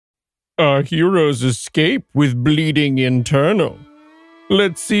Our heroes escape with bleeding internal.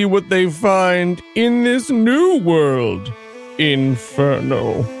 Let's see what they find in this new world,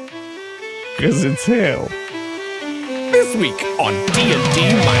 Inferno. 'Cause it's hell. This week on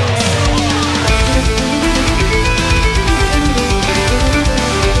D&D Miles.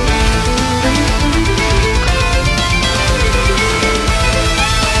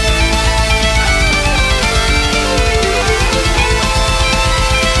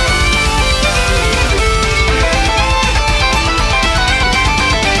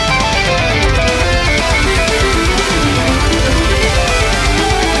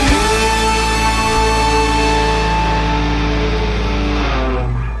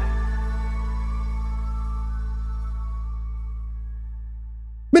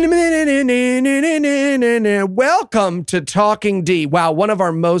 Welcome to Talking D. Wow, one of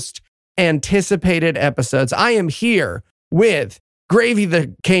our most anticipated episodes. I am here with Gravy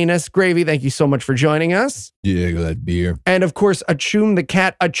the Canis. Gravy, thank you so much for joining us. Yeah, glad to be here. And of course, Achum the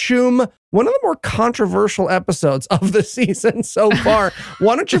Cat. Achum, one of the more controversial episodes of the season so far.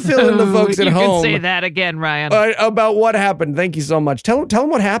 Why don't you fill in the folks at home? You can say that again, Ryan. About what happened. Thank you so much. Tell them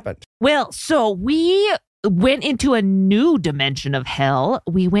what happened. Well, so we went into a new dimension of hell.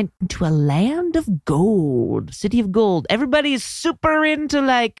 We went into a land of gold, city of gold. Everybody's super into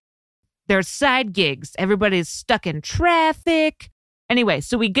like their side gigs. Everybody's stuck in traffic. Anyway,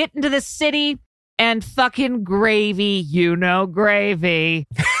 so we get into this city and fucking Gravy, you know Gravy.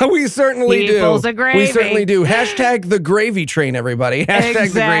 We certainly he do. Pulls a gravy. We certainly do. Hashtag the gravy train, everybody.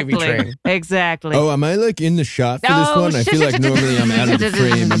 Hashtag the gravy train. Exactly. Oh, am I like in the shot for this one? I feel like normally I'm out of the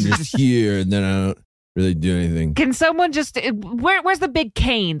frame. I'm just here and then I don't really do anything. Can someone just, where's the big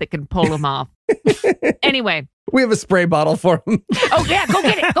cane that can pull him off? Anyway. We have a spray bottle for him. Oh, yeah, go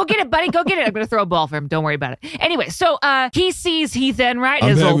get it. Go get it, buddy. Go get it. I'm going to throw a ball for him. Don't worry about it. Anyway, so he sees Heath Enright,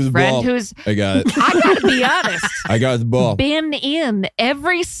 his old friend, who's... I got it. I got to be honest. I got the ball. Been in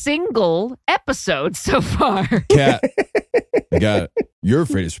every single episode so far. Cat. I got it. You're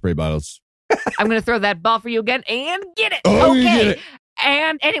afraid of spray bottles. I'm going to throw that ball for you again and get it. Oh, okay. you get it.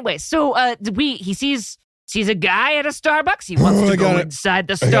 And anyway, so he sees a guy at a Starbucks. He wants to go inside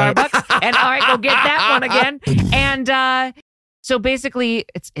the Starbucks. And all right, go get that one again. And so basically,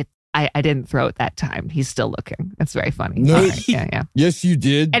 I didn't throw it that time. He's still looking. That's very funny. No, right, yeah. Yes, you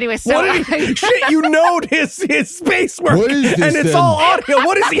did. Anyway, so shit, you know his space work. What is this, and it's then? all audio.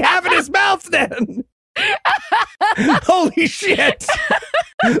 What does he have in his mouth then? Holy shit.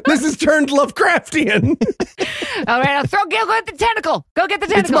 This has turned Lovecraftian. All right, go get the tentacle. Go get the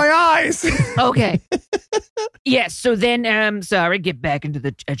tentacle. It's my eyes. Okay. Yes, so then, sorry, get back into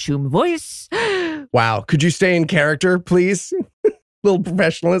the Achum voice. Wow. Could you stay in character, please? Little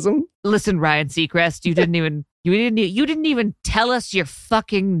professionalism. Listen, Ryan Seacrest, you didn't even tell us your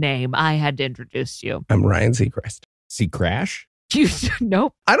fucking name. I had to introduce you. I'm Ryan Seacrest. Crash?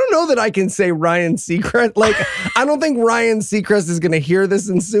 Nope. I don't know that I can say Ryan Seacrest. Like, I don't think Ryan Seacrest is going to hear this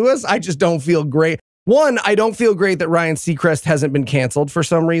and sue us. I just don't feel great. One, I don't feel great that Ryan Seacrest hasn't been canceled for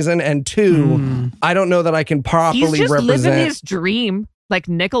some reason. And two, I don't know that I can properly He's just represent. living his dream, like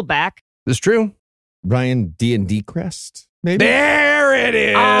Nickelback. It's true. Ryan D&D Crest, maybe? There it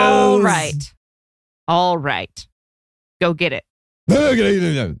is. All right. Go get it.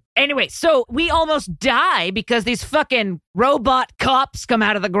 Anyway, so we almost die because these fucking robot cops come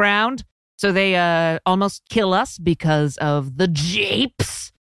out of the ground. So they almost kill us because of the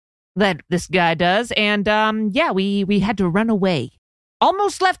japes that this guy does. And we had to run away.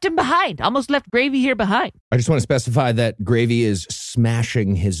 Almost left him behind. Almost left Gravy here behind. I just want to specify that Gravy is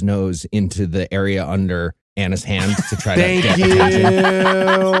smashing his nose into the area under Anna's hand to try to Thank get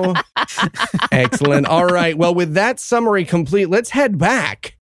you. Excellent. All right. Well, with that summary complete, let's head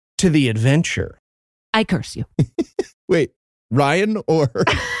back to the adventure. I curse you. Wait, Ryan or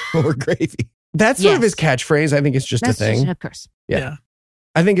Gravy? That's sort of his catchphrase. I think it's just That's a thing. just a curse. Yeah.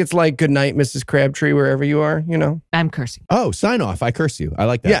 I think it's like, good night, Mrs. Crabtree, wherever you are, you know? I'm cursing. Oh, sign off. I curse you. I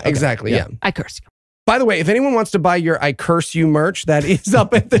like that. Yeah, Okay. exactly. Yeah. I curse you. By the way, if anyone wants to buy your I Curse You merch, that is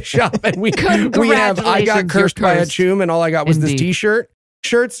up at the shop. And we have I Got Cursed by a Choom, and all I got was this t-shirt.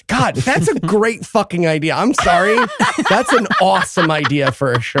 Shirts. God, that's a great fucking idea. I'm sorry. That's an awesome idea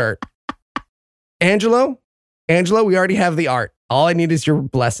for a shirt. Angelo, we already have the art. All I need is your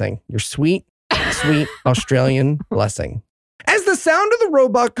blessing. Your sweet Australian blessing. As the sound of the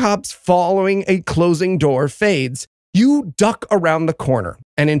robot cops following a closing door fades, you duck around the corner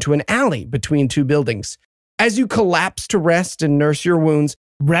and into an alley between two buildings. As you collapse to rest and nurse your wounds,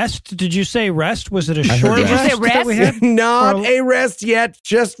 Rest? Did you say rest? Was it a short rest? Did you say rest? That we had? Not a rest yet.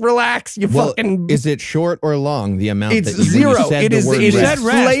 Just relax. Is it short or long? The amount it's that you, zero. You said It is rest.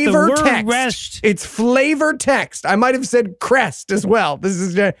 flavor text. Rest. It's flavor text. I might have said crest as well. This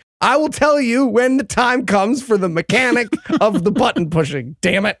is. I will tell you when the time comes for the mechanic of the button pushing.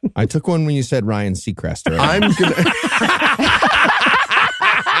 Damn it! I took one when you said Ryan Seacrest. Right? I'm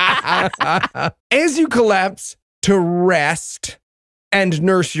gonna. As you collapse to rest and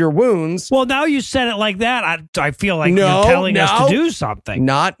nurse your wounds. Well, now you said it like that. I feel like you're telling us to do something.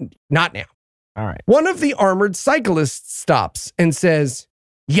 Not now. All right. One of the armored cyclists stops and says,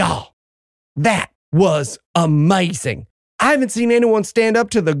 "Y'all, that was amazing. I haven't seen anyone stand up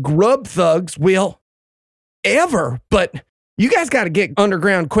to the grub thugs, ever, but you guys got to get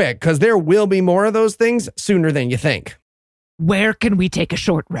underground quick because there will be more of those things sooner than you think." Where can we take a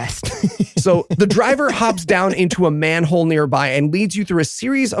short rest? So the driver hops down into a manhole nearby and leads you through a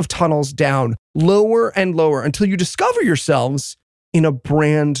series of tunnels down lower and lower until you discover yourselves in a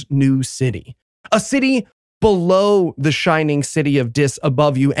brand new city. A city below the shining city of Dis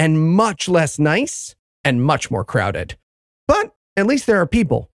above you and much less nice and much more crowded. But at least there are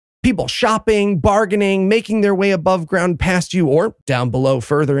people. People shopping, bargaining, making their way above ground past you or down below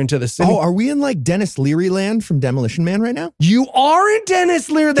further into the city. Oh, are we in like Dennis Leary land from Demolition Man right now? You are in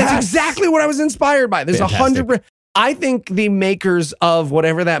Dennis Leary. That's exactly what I was inspired by. There's 100%. I think the makers of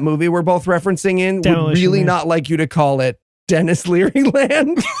whatever that movie we're both referencing in would really not like you to call it Dennis Leary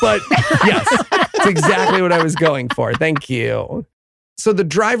land. But yes, that's exactly what I was going for. Thank you. So the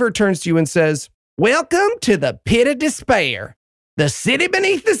driver turns to you and says, "Welcome to the pit of despair. The city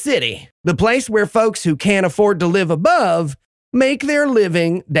beneath the city, the place where folks who can't afford to live above make their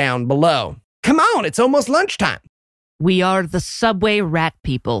living down below. Come on, it's almost lunchtime." We are the subway rat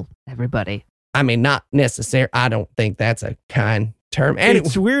people, everybody. I mean, not necessary. I don't think that's a kind term. Anyway,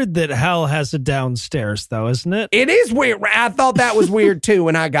 it's weird that hell has a downstairs, though, isn't it? It is weird. I thought that was weird, too,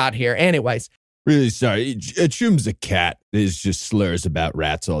 when I got here. Anyways. Really sorry. Chum's a cat. There's just slurs about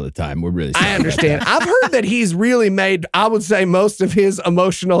rats all the time. We're really sorry. I understand. I've heard that he's really made, I would say, most of his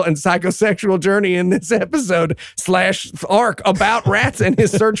emotional and psychosexual journey in this episode / arc about rats and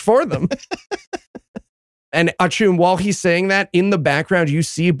his search for them. And Achum, while he's saying that, in the background, you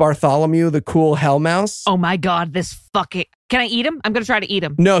see Bartholomew, the cool hell mouse. Oh my God, this fucking... Can I eat him? I'm going to try to eat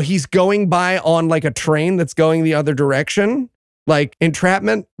him. No, he's going by on like a train that's going the other direction. Like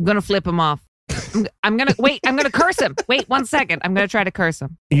entrapment. I'm going to flip him off. I'm going to curse him. Wait 1 second. I'm going to try to curse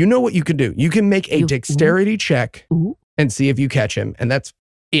him. You know what you can do? You can make a dexterity check and see if you catch him. And that's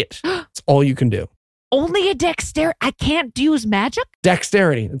it. That's all you can do. Only a dexterity? I can't use magic?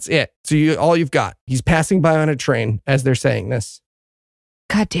 Dexterity. That's it. So all you've got. He's passing by on a train as they're saying this.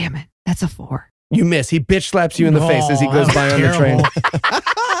 God damn it. That's a 4. You miss. He bitch slaps you in the face as he goes by on the train.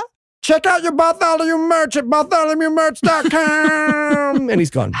 Check out your Bartholomew merch at BartholomewMerch.com. And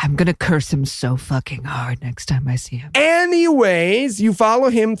he's gone. I'm going to curse him so fucking hard next time I see him. Anyways, you follow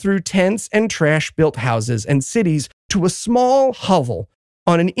him through tents and trash-built houses and cities to a small hovel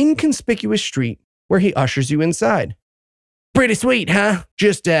on an inconspicuous street where he ushers you inside. Pretty sweet, huh?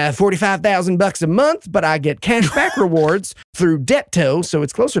 Just $45,000 a month, but I get cashback rewards through Debto, so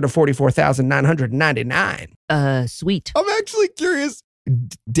it's closer to $44,999. Sweet. I'm actually curious.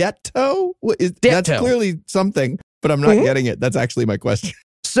 Debto? That's clearly something, but I'm not getting it. That's actually my question.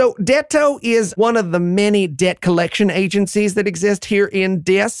 So Debto is one of the many debt collection agencies that exist here in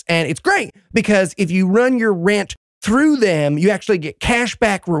Dis, and it's great because if you run your rent through them, you actually get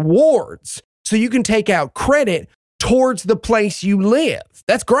cashback rewards, so you can take out credit towards the place you live.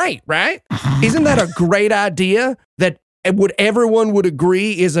 That's great, right? Isn't that a great idea that everyone would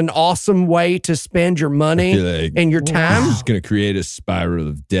agree is an awesome way to spend your money and your time? It's just going to create a spiral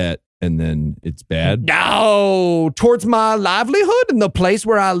of debt and then it's bad. No, towards my livelihood and the place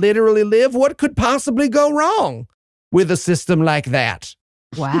where I literally live. What could possibly go wrong with a system like that?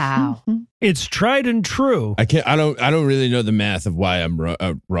 Wow. It's tried and true. I don't really know the math of why I'm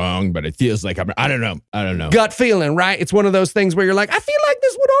wrong, but it feels like I don't know. Gut feeling, right? It's one of those things where you're like, I feel like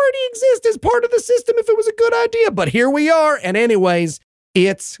this would already exist as part of the system if it was a good idea, but here we are. And anyways,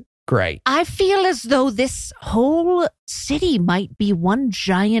 it's great. I feel as though this whole city might be one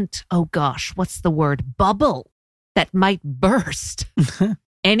giant, oh gosh, what's the word? Bubble that might burst.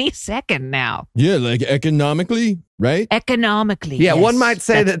 any second now. Yeah, like economically, right? Economically. Yeah, yes. one might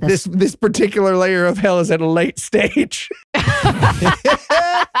say that this particular layer of hell is at a late stage.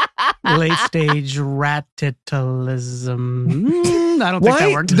 Late stage ratitalism. I don't think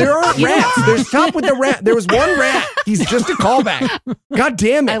that worked. There aren't rats. There's stop with the rat. There was one rat. He's just a callback. God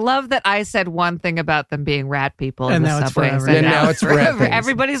damn it. I love that I said one thing about them being rat people in And the now it's subway. forever. And now it's rat things.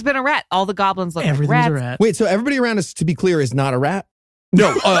 Everybody's been a rat. All the goblins look like Everything's rats. a rat. Wait, so everybody around us, to be clear, is not a rat?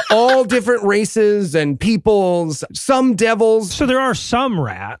 No, all different races and peoples, some devils. So there are some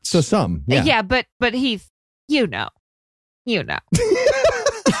rats. So some, yeah. Yeah, but Heath, you know.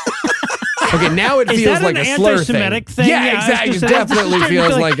 Okay, now it Is feels that like an a slur anti-Semic thing? Yeah, exactly. It definitely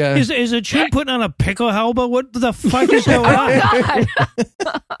feels like a... Is a chimp putting on a pickle elbow? What the fuck is going on? God.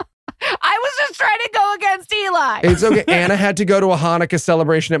 I was just trying to go against Eli. It's okay. Anna had to go to a Hanukkah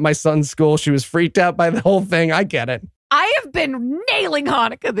celebration at my son's school. She was freaked out by the whole thing. I get it. I have been nailing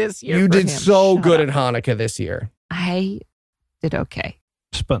Hanukkah this year. You did him. so Shut good up. at Hanukkah this year. I did okay.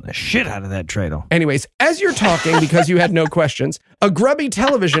 Spun the shit out of that dreidel. Anyways, as you're talking, because you had no questions, a grubby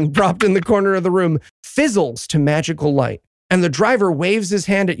television propped in the corner of the room fizzles to magical light. And the driver waves his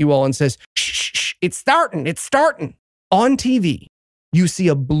hand at you all and says, shh, shh, shh, it's starting. On TV, you see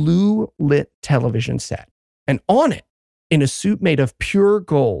a blue lit television set. And on it, in a suit made of pure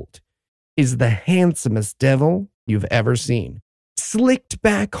gold, is the handsomest devil you've ever seen. Slicked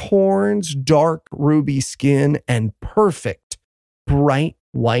back horns, dark ruby skin, and perfect, bright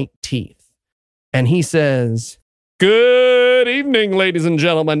white teeth. And he says, good evening, ladies and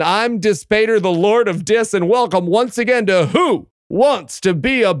gentlemen. I'm Dispater, the Lord of Dis, and welcome once again to Who Wants to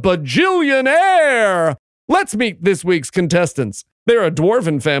Be a Bajillionaire? Let's meet this week's contestants. They're a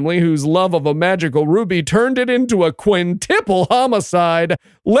dwarven family whose love of a magical ruby turned it into a quintuple homicide.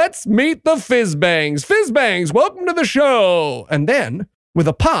 Let's meet the Fizzbangs. Fizzbangs, welcome to the show. And then, with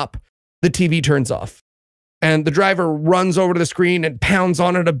a pop, the TV turns off. And the driver runs over to the screen and pounds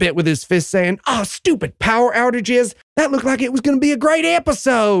on it a bit with his fist, saying, oh, stupid power outages. That looked like it was going to be a great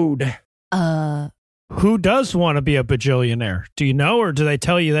episode. Who does want to be a bajillionaire? Do you know, or do they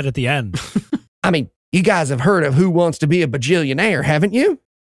tell you that at the end? I mean, you guys have heard of Who Wants to Be a Bajillionaire, haven't you?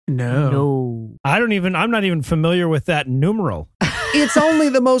 No. I'm not even familiar with that numeral. It's only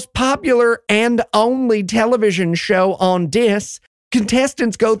the most popular and only television show on Dis.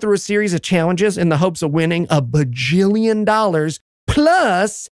 Contestants go through a series of challenges in the hopes of winning $1 bajillion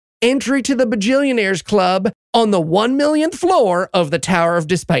plus entry to the Bajillionaires Club on the 1 millionth floor of the Tower of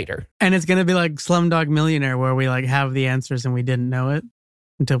Dispater. And it's going to be like Slumdog Millionaire, where we like have the answers and we didn't know it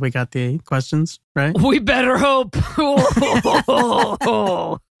until we got the questions, right? We better hope. Also,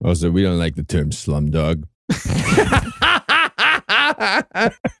 we don't like the term slumdog.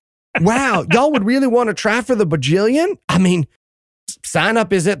 Wow, y'all would really want to try for the bajillion? I mean, sign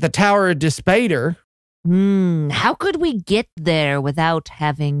up is at the Tower of Dispater. How could we get there without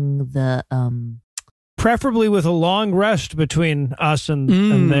having the Preferably with a long rest between us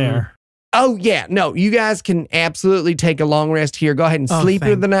and there. Oh, yeah. No, you guys can absolutely take a long rest here. Go ahead and sleep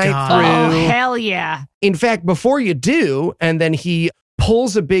through the night through. Oh, hell yeah. In fact, before you do, and then he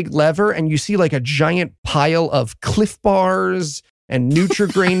pulls a big lever and you see like a giant pile of Cliff Bars and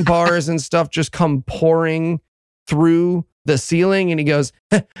Nutri-Grain bars and stuff just come pouring through the ceiling. And he goes,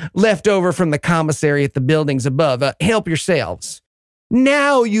 left over from the commissary at the buildings above. Help yourselves.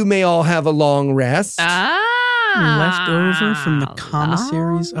 Now you may all have a long rest. Left over from the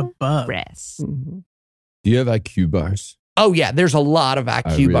commissaries above. Rest. Mm-hmm. Do you have IQ bars? Oh, yeah. There's a lot of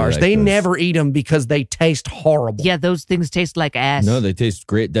IQ really bars. like They those. never eat them because they taste horrible. Yeah, those things taste like ass. No, they taste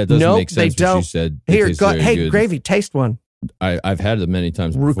great. That doesn't Nope, make sense. they What don't. you said. They Here, taste go. very Hey, good. Gravy, taste one. I've had them many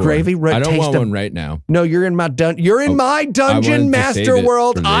times Root before. gravy, I don't taste want them. one right now. No, you're in my you're in my wanted dungeon to master save it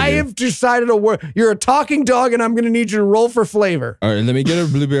world. for I later. have decided you're a talking dog, and I'm going to need you to roll for flavor. All right, let me get a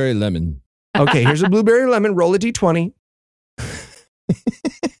blueberry lemon. Okay, here's a blueberry lemon. Roll a d20.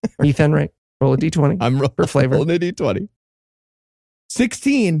 Ethan, right? Roll a d20. I'm for flavor. rolling a D20.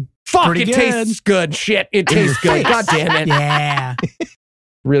 16. Fuck, Pretty it good. tastes good. Shit, it tastes good. God damn it. Yeah.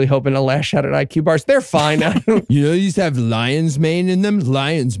 Really hoping to lash out at IQ bars. They're fine. You know, these have lion's mane in them.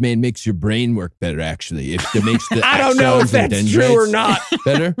 Lion's mane makes your brain work better, actually. It makes the I don't know if axons and that's true or dendrites not.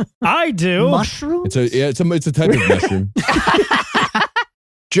 better. I do. Mushrooms? It's a type of mushroom.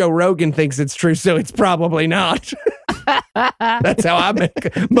 Joe Rogan thinks it's true, so it's probably not. That's how I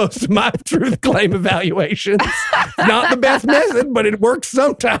make most of my truth claim evaluations. Not the best method, but it works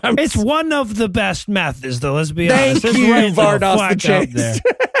sometimes. It's one of the best methods, though. Let's be Thank honest. It's you, right the Vardos fuck the out there. Chase.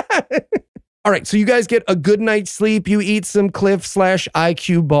 All right, so you guys get a good night's sleep. You eat some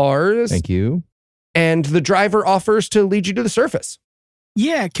Cliff/IQ bars. Thank you. And the driver offers to lead you to the surface.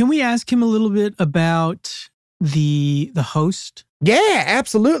 Yeah, can we ask him a little bit about the host? Yeah,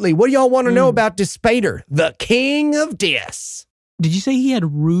 absolutely. What do y'all want to know about Despater, the king of Dis? Did you say he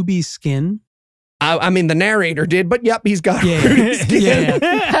had ruby skin? I mean, the narrator did, but yep, he's got ruby skin.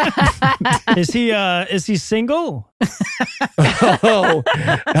 Is he single? Oh,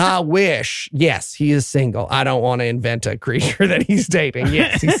 I wish. Yes, he is single. I don't want to invent a creature that he's dating.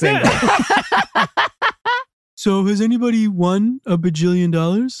 Yes, he's single. So has anybody won $1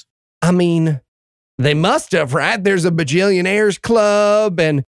 bajillion? I mean, they must have, right? There's a bajillionaires club,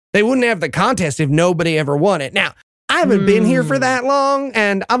 and they wouldn't have the contest if nobody ever won it. Now, I haven't been here for that long,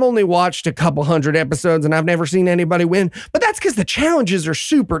 and I've only watched a couple hundred episodes, and I've never seen anybody win. But that's because the challenges are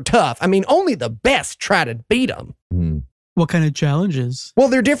super tough. I mean, only the best try to beat them. What kind of challenges? Well,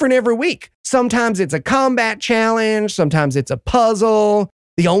 they're different every week. Sometimes it's a combat challenge. Sometimes it's a puzzle.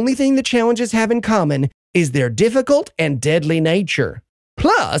 The only thing the challenges have in common is their difficult and deadly nature.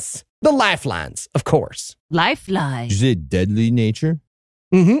 Plus, the lifelines, of course. Lifelines. Did you say deadly nature?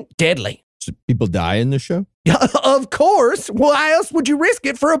 Deadly. So people die in the show? Of course. Why else would you risk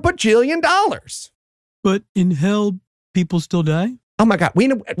it for $1 bajillion? But in hell, people still die? Oh my God. We've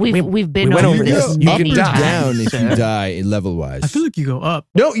been went over over this. You You can can die. down if you die level-wise. I feel like you go up.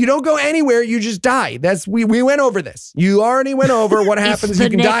 No, you don't go anywhere. You just die. We went over this. You already went over what happens. You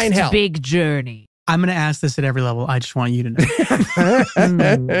can die in hell. Big journey. I'm going to ask this at every level. I just want you to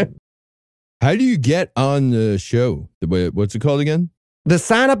know. How do you get on the show? What's it called again? The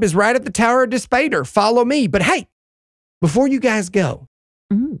sign up is right at the Tower of Despater. Follow me. But hey, before you guys go,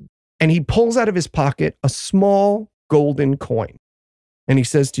 and he pulls out of his pocket a small golden coin. And he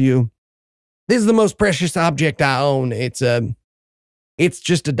says to you, this is the most precious object I own. It's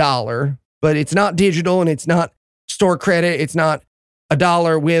just $1, but it's not digital and it's not store credit. It's not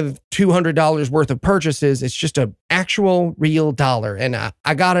 $1 with $200 worth of purchases. It's just an actual real dollar. And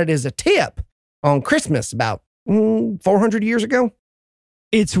I got it as a tip on Christmas about 400 years ago.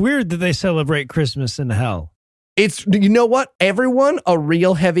 It's weird that they celebrate Christmas in hell. It's, you know what? Everyone a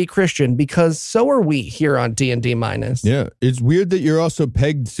real heavy Christian, because so are we here on DnD Minus. Yeah, it's weird that you're also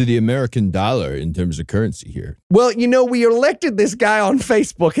pegged to the American dollar in terms of currency here. Well, you know, we elected this guy on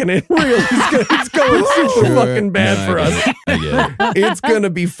Facebook, and it really it's going super fucking bad for us. I get it. It's going to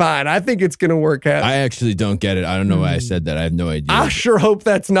be fine. I think it's going to work out. I actually don't get it. I don't know why I said that. I have no idea. I sure hope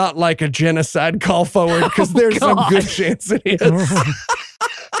that's not like a genocide call forward, because there's a good chance it is.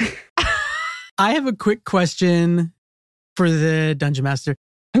 I have a quick question for the Dungeon Master.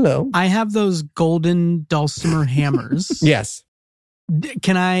 Hello. I have those golden dulcimer hammers. Yes.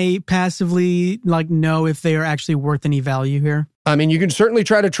 Can I passively know if they are actually worth any value here? I mean, you can certainly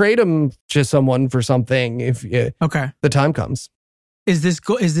try to trade them to someone for something if the time comes. Is this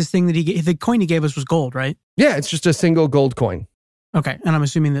thing that the coin he gave us was gold, right? Yeah, it's just a single gold coin. Okay, and I'm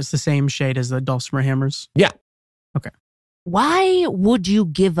assuming that's the same shade as the dulcimer hammers? Yeah. Okay. Why would you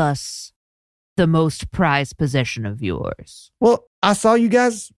give us the most prized possession of yours? Well, I saw you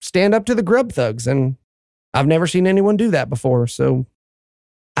guys stand up to the grub thugs, and I've never seen anyone do that before, so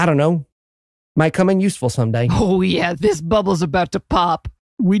I don't know. Might come in useful someday. Oh yeah, this bubble's about to pop.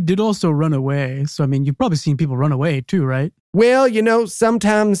 We did also run away, so I mean, you've probably seen people run away too, right? Well, you know,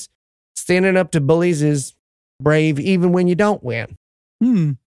 sometimes standing up to bullies is brave even when you don't win.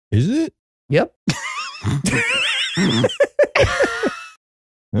 Is it? Yep.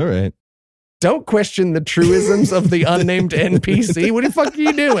 All right. Don't question the truisms of the unnamed NPC. What the fuck are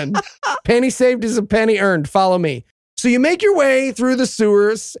you doing? Penny saved is a penny earned. Follow me. So you make your way through the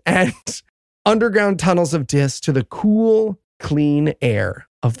sewers and underground tunnels of Dis to the cool, clean air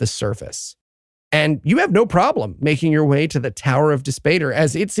of the surface. And you have no problem making your way to the Tower of Despater,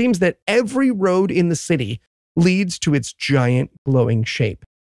 as it seems that every road in the city leads to its giant glowing shape.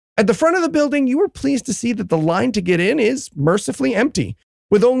 At the front of the building, you are pleased to see that the line to get in is mercifully empty,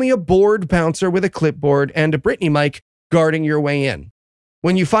 with only a bored bouncer with a clipboard and a Brittany mic guarding your way in.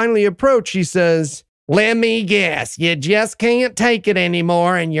 When you finally approach, he says, "Let me guess, you just can't take it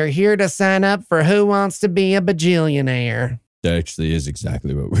anymore and you're here to sign up for Who Wants to Be a Bajillionaire." That actually is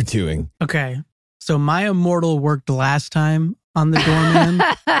exactly what we're doing. Okay. So my immortal worked last time on the doorman.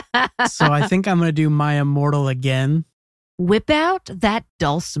 So I think I'm going to do my immortal again. Whip out that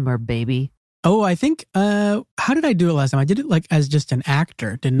dulcimer, baby. Oh, I think, how did I do it last time? I did it as just an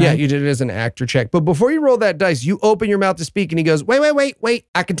actor, didn't I? Yeah, you did it as an actor check. But before you roll that dice, you open your mouth to speak and he goes, wait.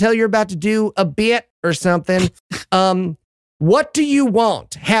 I can tell you're about to do a bit or something. What do you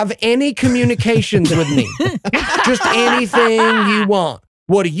want? Have any communications with me? Just anything you want.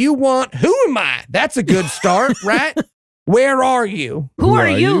 What do you want? Who am I? That's a good start, right? Where are you? Who are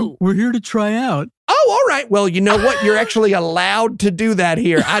you? We're here to try out. Oh, all right. Well, you know what? You're actually allowed to do that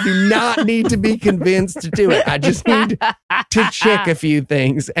here. I do not need to be convinced to do it. I just need to check a few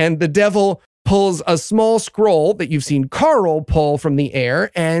things. And the devil pulls a small scroll that you've seen Carl pull from the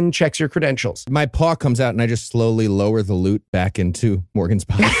air and checks your credentials. My paw comes out and I just slowly lower the loot back into Morgan's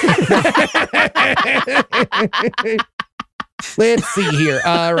pocket. Let's see here.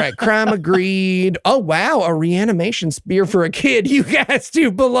 All right. Crime agreed. Oh, wow. A reanimation spear for a kid. You guys do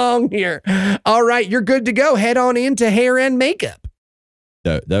belong here. All right. You're good to go. Head on into hair and makeup.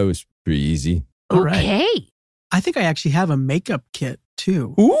 That was pretty easy. All right. Okay. I think I actually have a makeup kit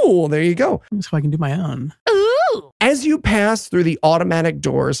too. Ooh, there you go. So I can do my own. Ooh. As you pass through the automatic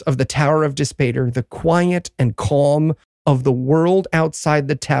doors of the Tower of Despater, the quiet and calm of the world outside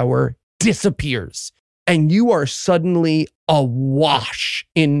the tower disappears, and you are suddenly awash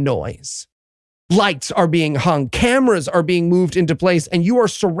in noise. Lights are being hung, cameras are being moved into place, and you are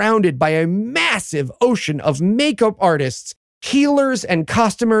surrounded by a massive ocean of makeup artists, healers, and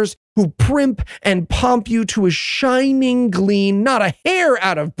costumers who primp and pomp you to a shining gleam, not a hair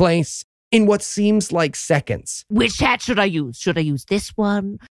out of place, in what seems like seconds. Which hat should I use? Should I use this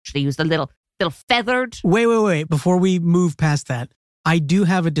one? Should I use the little feathered? Wait. Before we move past that, I do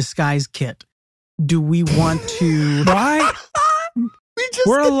have a disguise kit. Do we want to... Right?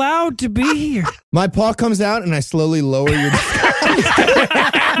 We're allowed to be here. My paw comes out and I slowly lower your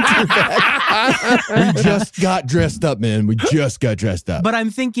We just got dressed up, man. We just got dressed up. But I'm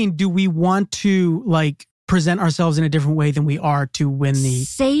thinking, do we want to like present ourselves in a different way than we are to win the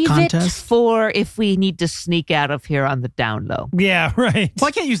Save contest? it for if we need to sneak out of here on the down low. Yeah, right. Well,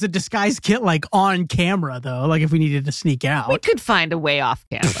 I can't use the disguise kit like on camera though. Like if we needed to sneak out. We could find a way off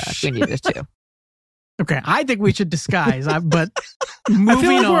camera if we needed to. Okay, I think we should disguise. But I moving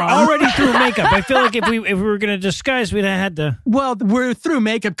feel like on. we're already through makeup. I feel like if we were going to disguise, we'd have had to. Well, we're through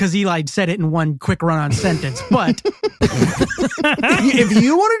makeup because Eli said it in one quick run-on sentence. But If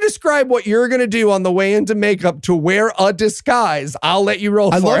you want to describe what you're going to do on the way into makeup to wear a disguise, I'll let you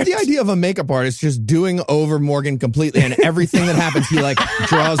roll for it. I love the idea of a makeup artist just doing over Morgan completely, and everything that happens, he like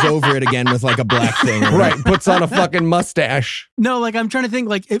draws over it again with like a black thing. Right, puts on a fucking mustache. no, like I'm trying to think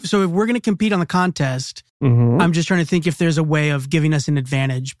like if we're going to compete on the contest, I'm just trying to think if there's a way of giving us an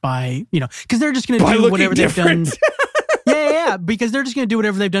advantage by, because they're just going to do whatever they've done. Yeah, because they're just going to do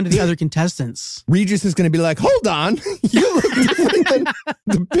whatever they've done to the other contestants. Regis is going to be like, hold on, you look different than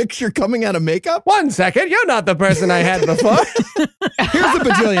the picture coming out of makeup. 1 second, you're not the person I had before. Here's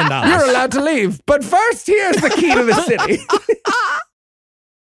 $1 billion. You're allowed to leave. But first, here's the key to the city.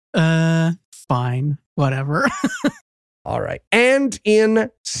 Fine, whatever. All right. And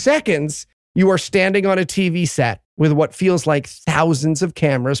in seconds, you are standing on a TV set with what feels like thousands of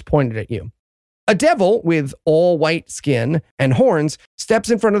cameras pointed at you. A devil with all white skin and horns steps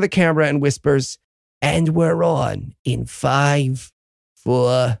in front of the camera and whispers, "And we're on in 5,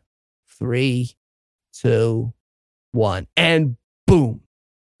 4, 3, 2, 1. And boom,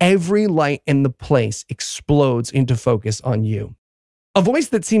 every light in the place explodes into focus on you. A voice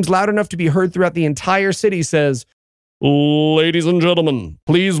that seems loud enough to be heard throughout the entire city says, "Ladies and gentlemen,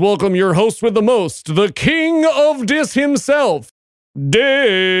 please welcome your host with the most, the king of dis himself,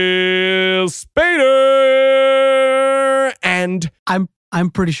 Despater." And I'm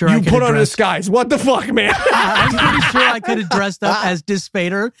pretty sure you I could put on a address- disguise. What the fuck, man? I'm pretty sure I could have dressed up as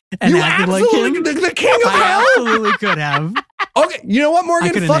Despater and You acted like absolutely, him. the king of I hell? absolutely could have. Okay, you know what, I Morgan?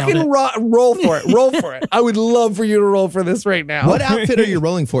 could've Fucking nailed roll for it. Roll for it. I would love for you to roll for this right now. What outfit are you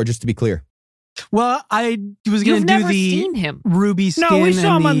rolling for, just to be clear? Well, I was going You've to do never the seen him. ruby skin. No, we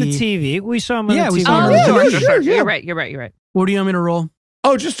saw him and on the TV. We saw him on Yeah, the we TV. saw him. Oh, Yeah, sure. yeah. You're right. What do you want me to roll?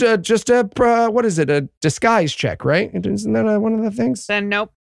 Oh, just a what is it? A disguise check, right? Isn't that one of the things? Then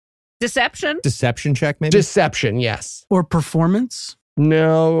nope. Deception. Deception check, maybe? Deception, yes. Or performance?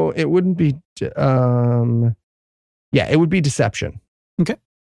 No, it wouldn't be. Yeah, it would be deception.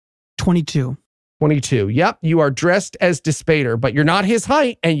 22. 22. Yep, you are dressed as Despater, but you're not his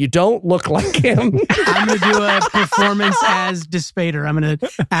height and you don't look like him. I'm going to do a performance as Despater. I'm going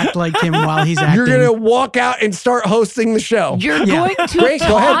to act like him while he's acting. You're going to walk out and start hosting the show. You're going to Great,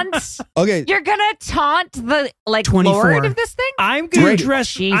 go ahead. taunt. Okay. You're gonna taunt the 24. lord of this thing. I'm gonna Great. dress.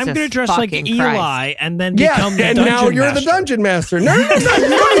 Jesus I'm gonna dress like fucking Eli, Christ. and then Yeah, become the and dungeon now you're master. the dungeon master. No. You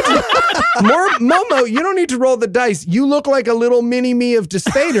don't need to, Momo, you don't need to roll the dice. You look like a little mini me of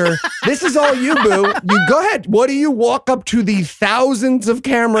Despater. This is all you, boo. You go ahead. What do you walk up to the thousands of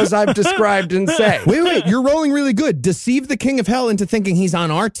cameras I've described and say? Wait, you're rolling really good. Deceive the king of hell into thinking he's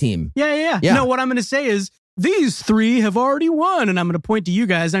on our team. Yeah. Yeah. No, what I'm going to say is, these 3 have already won. And I'm going to point to you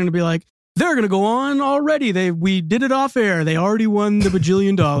guys. I'm going to be like, they're going to go on already. We did it off air. They already won the $1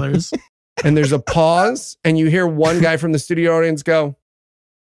 bajillion. And there's a pause, and you hear one guy from the studio audience go,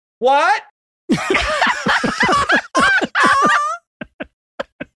 "What?"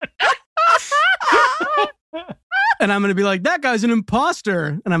 And I'm going to be like, "That guy's an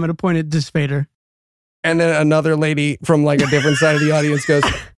imposter." And I'm going to point at Dispater. And then another lady from like a different side of the audience goes, "No,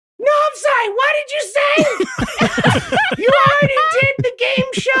 I'm sorry. What did you say? You already did the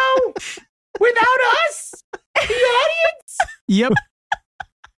game show without us, the audience? Yep.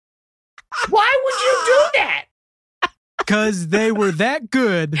 Why would you do that?" Because they were that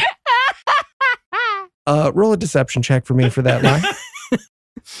good. Roll a deception check for me for that lie.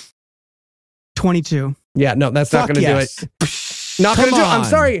 22. Yeah, no, that's not going to do it. Not going to do it. I'm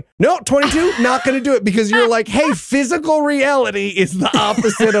sorry. No, 22, not going to do it because you're like, hey, physical reality is the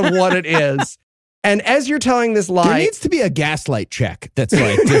opposite of what it is. And as you're telling this lie, there needs to be a gaslight check that's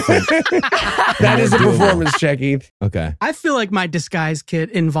like different. That is a performance check, Heath. Okay. I feel like my disguise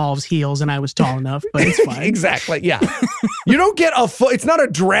kit involves heels and I was tall enough, but it's fine. Exactly. Yeah. You don't get it's not a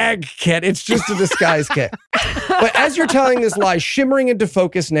drag kit. It's just a disguise kit. But as you're telling this lie, shimmering into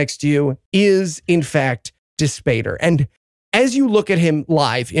focus next to you is, in fact, Dispater. And as you look at him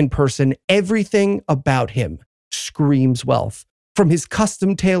live in person, everything about him screams wealth. From his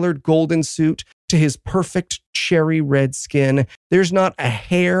custom-tailored golden suit to his perfect cherry red skin, there's not a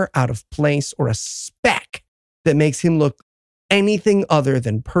hair out of place or a speck that makes him look anything other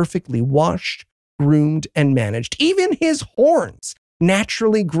than perfectly washed, groomed, and managed. Even his horns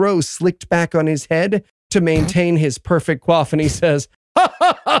naturally grow slicked back on his head to maintain his perfect coif, and he says,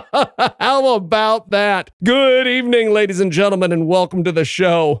 "How about that? Good evening, ladies and gentlemen, and welcome to the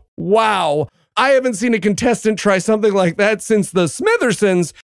show. Wow. I haven't seen a contestant try something like that since the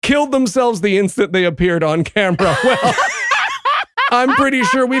Smithersons killed themselves the instant they appeared on camera. Well, I'm pretty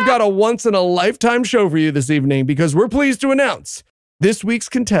sure we've got a once-in-a-lifetime show for you this evening because we're pleased to announce this week's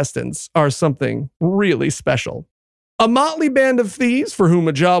contestants are something really special. A motley band of thieves for whom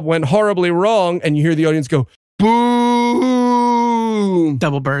a job went horribly wrong, and you hear the audience go, boo!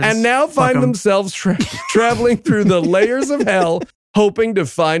 Double birds. And now find themselves traveling through the layers of hell, hoping to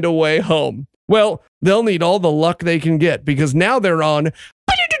find a way home. Well, they'll need all the luck they can get because now they're on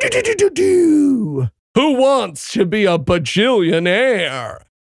Who Wants to Be a Bajillionaire?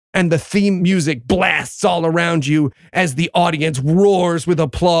 And the theme music blasts all around you as the audience roars with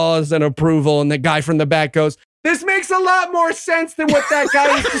applause and approval. And the guy from the back goes, "This makes a lot more sense than what that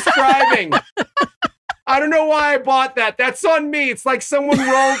guy is describing. I don't know why I bought that. That's on me. It's like someone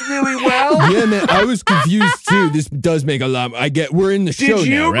rolled really well." Yeah, man, I was confused too. This does make a lot. We're in the show now, right? Did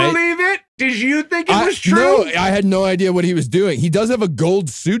you believe it? Did you think it was true? No, I had no idea what he was doing. He does have a gold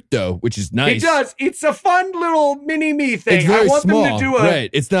suit though, which is nice. He does. It's a fun little mini-me thing. It's very I want small, them to do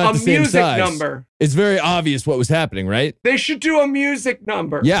It's not a the same music size. number. It's very obvious what was happening, right? They should do a music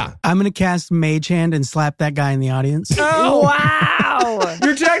number. Yeah. I'm going to cast Mage Hand and slap that guy in the audience. Oh. Wow.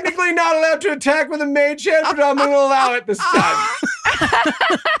 You're technically not allowed to attack with a mage hand, but I'm going to allow it this time.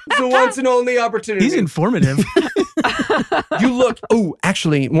 It's a once and only opportunity. He's informative. You look. Oh,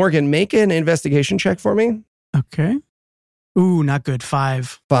 actually, Morgan, make an investigation check for me. Okay. Ooh, not good.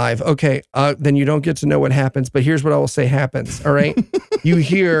 5. 5. Okay. Then you don't get to know what happens, but here's what I will say happens. All right. You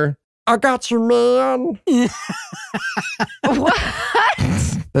hear, "I got you, man." What?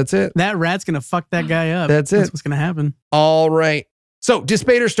 That's it. That rat's going to fuck that guy up. That's what's going to happen. All right. So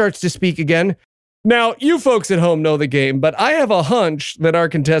Dispater starts to speak again. Now, you folks at home know the game, but I have a hunch that our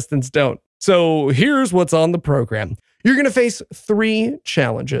contestants don't. So here's what's on the program. You're going to face 3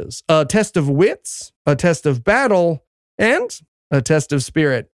 challenges: a test of wits, a test of battle, and a test of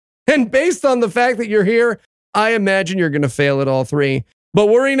spirit. And based on the fact that you're here, I imagine you're going to fail at all 3. But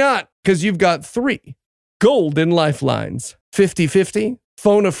worry not, because you've got 3 golden lifelines. 50-50,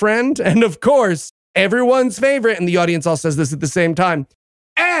 phone a friend, and of course, everyone's favorite, and the audience all says this at the same time,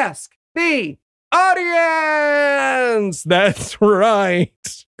 ask the audience. That's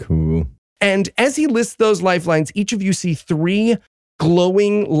right. Cool. And as he lists those lifelines, each of you see 3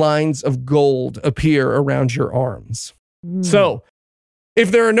 glowing lines of gold appear around your arms. So, if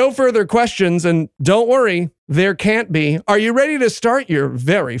there are no further questions, and don't worry, there can't be, are you ready to start your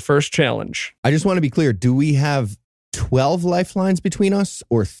very first challenge? I just want to be clear. Do we have 12 lifelines between us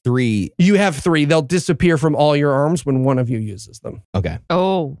or 3? You have 3. They'll disappear from all your arms when one of you uses them. Okay.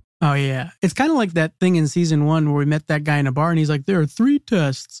 Oh, yeah. It's kind of like that thing in season 1 where we met that guy in a bar and he's like, "There are 3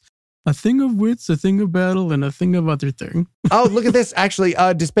 tests. A thing of wits, a thing of battle, and a thing of other thing." Oh, look at this. Actually,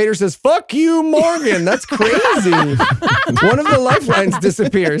 Dispater says, "Fuck you, Morgan." That's crazy. One of the lifelines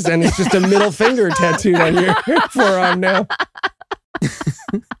disappears and it's just a middle finger tattooed on your forearm now.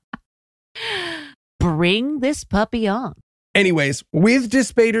 bring this puppy on. Anyways, with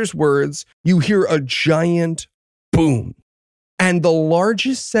Despater's words, you hear a giant boom. And the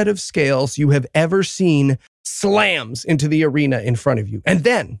largest set of scales you have ever seen slams into the arena in front of you. And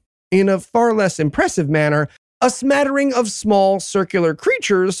then, in a far less impressive manner, a smattering of small circular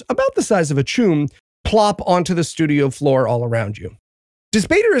creatures about the size of a choom plop onto the studio floor all around you.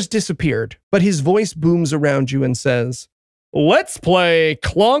 Despater has disappeared, but his voice booms around you and says, "Let's play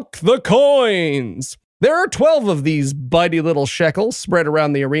Clunk the Coins. There are 12 of these bitey little shekels spread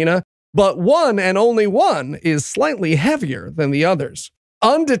around the arena, but one and only one is slightly heavier than the others.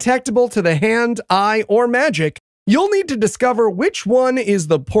 Undetectable to the hand, eye, or magic, you'll need to discover which one is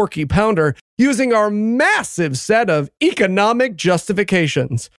the Porky Pounder using our massive set of economic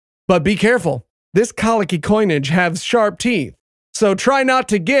justifications. But be careful, this colicky coinage has sharp teeth, so try not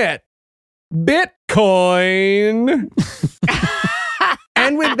to get Bitcoin."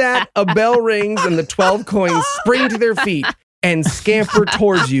 And with that, a bell rings and the 12 coins spring to their feet and scamper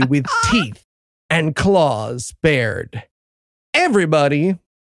towards you with teeth and claws bared. Everybody,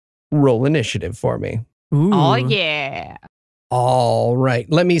 roll initiative for me. Ooh. Oh, yeah. All right.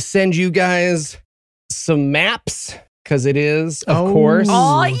 Let me send you guys some maps, because it is, of course,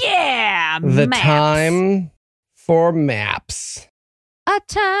 Oh, yeah. the Maps. time for maps. A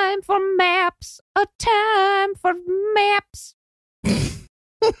time for maps. A time for maps.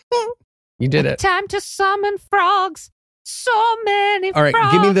 You did it. Time to summon frogs. So many All right.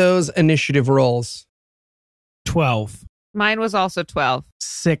 frogs. Give me those initiative rolls. 12. Mine was also 12.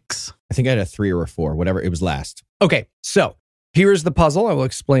 6. I think I had a 3 or a 4, whatever. It was last. Okay, so here's the puzzle. I will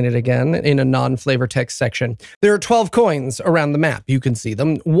explain it again in a non-flavor text section. There are 12 coins around the map. You can see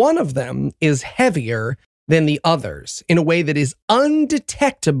them. One of them is heavier than the others in a way that is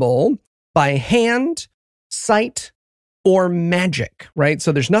undetectable by hand, sight, or magic, right?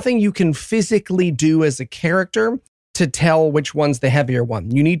 So there's nothing you can physically do as a character to tell which one's the heavier one.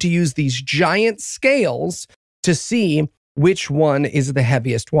 You need to use these giant scales to see which one is the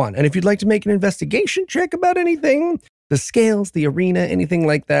heaviest one. And if you'd like to make an investigation check about anything, the scales, the arena, anything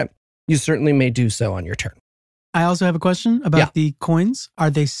like that, you certainly may do so on your turn. I also have a question about the coins.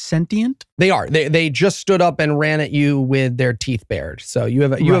 Are they sentient? They are. They just stood up and ran at you with their teeth bared. So you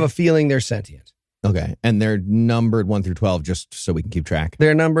have a feeling they're sentient. Okay. And they're numbered 1 through 12 just so we can keep track.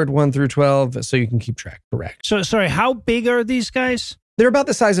 They're numbered 1 through 12 so you can keep track. Correct. So, sorry, how big are these guys? They're about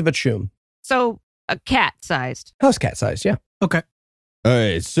the size of a choom. So a cat-sized. House cat size, yeah. Okay. All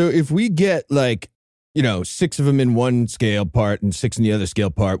right. So if we get 6 of them in one scale part and 6 in the other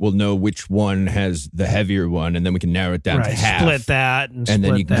scale part, we'll know which one has the heavier one, and then we can narrow it down to half. Split that and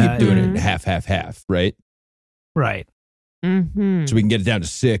then you can that. keep doing it half, right? Right. Mm-hmm. So we can get it down to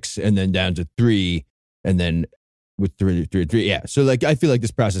 6 and then down to 3 and then with 3. Yeah. So I feel like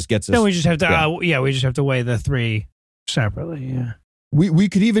this process gets us. No, we just have to, we just have to weigh the 3 separately. Yeah. We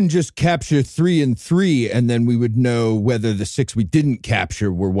could even just capture 3 and 3, and then we would know whether the 6 we didn't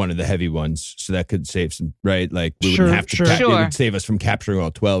capture were one of the heavy ones. So that could save some, right? We wouldn't have to. It would save us from capturing all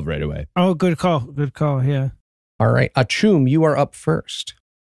 12 right away. Oh, good call. Good call. Yeah. All right. Achum, you are up first.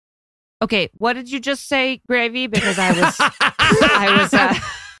 Okay, what did you just say, Gravy? Because I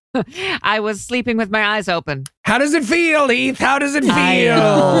was sleeping with my eyes open. How does it feel, Heath? How does it feel?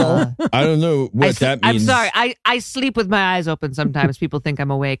 I don't know what that means. I'm sorry. I sleep with my eyes open sometimes. People think I'm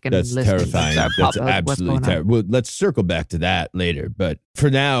awake and that's listening. terrifying. That's absolutely terrible. Well, let's circle back to that later. But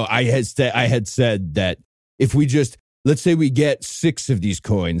for now, I had said that if we just, let's say we get 6 of these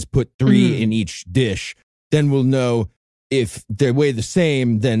coins, put 3 in each dish, then we'll know if they weigh the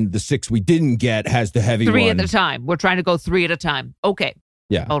same, then the 6 we didn't get has the heavy 3 one. at a time. We're trying to go 3 at a time. Okay.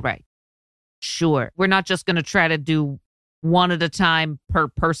 Yeah. All right. Sure. We're not just going to try to do 1 at a time per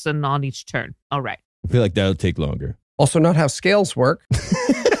person on each turn. All right. I feel like that'll take longer. Also not how scales work.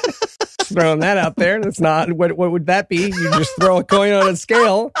 Throwing that out there. That's not, what would that be? You just throw a coin on a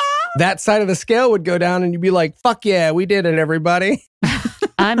scale. That side of the scale would go down and you'd be like, fuck yeah, we did it, everybody.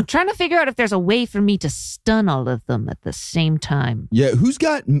 I'm trying to figure out if there's a way for me to stun all of them at the same time. Yeah. Who's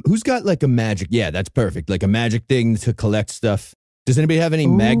got a magic? Yeah, that's perfect. Like a magic thing to collect stuff. Does anybody have any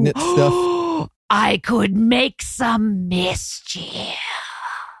magnet stuff? I could make some mischief.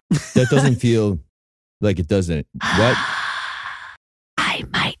 That doesn't feel like it doesn't. What? I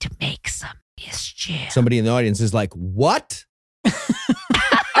might make some mischief. Somebody in the audience is like, what?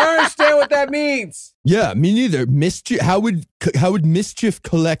 don't understand what that means. Yeah, me neither. Mischief. How would mischief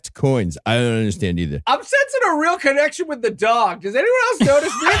collect coins? I don't understand either. I'm sensing a real connection with the dog. Does anyone else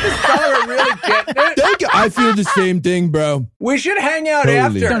notice me and this dog are really getting it? I feel the same thing, bro. We should hang out Totally.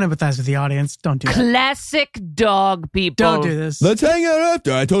 after. Don't empathize with the audience. Don't do that. Classic dog people. Don't do this. Let's hang out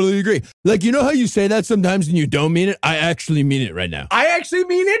after. I totally agree. Like, you know how you say that sometimes and you don't mean it? I actually mean it right now. I actually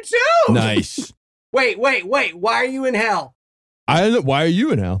mean it too. Nice. Wait. Why are you in hell? Why are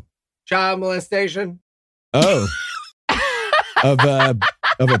you in hell? Child molestation. Oh. of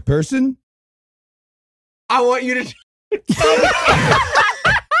a person? I want you to tell me.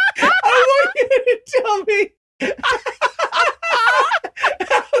 I want you to tell me how that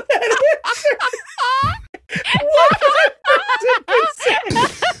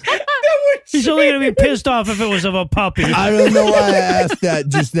He's only going to be pissed off if it was of a puppy. I don't know why I asked that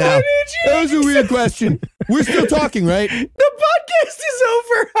just now. That was a weird question. We're still talking, right? The podcast is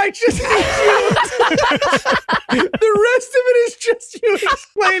over. I just need you. The rest of it is just you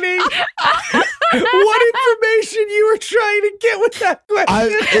explaining what information you were trying to get with that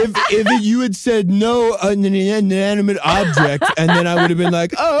question. If you had said no, an inanimate object, and then I would have been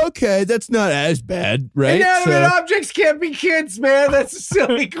like, oh, okay, that's not as bad, right? Inanimate objects can't be kids, man. That's a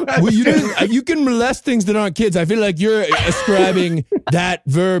silly question. Well, you can molest things that aren't kids. I feel like you're ascribing that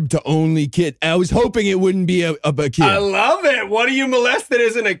verb to only kids. I was hoping it wouldn't be a kid. I love it. What do you molest that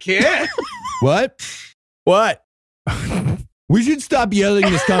isn't a kid? What? We should stop yelling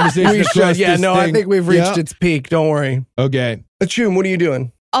this conversation. We should. Yeah, no, thing. I think we've reached its peak. Don't worry. Okay. Achum, what are you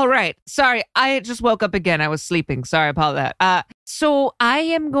doing? All right. Sorry, I just woke up again. I was sleeping. Sorry about that. So I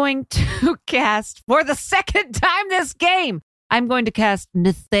am going to cast, for the second time this game, I'm going to cast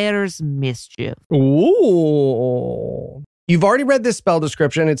Nether's Mischief. Ooh. You've already read this spell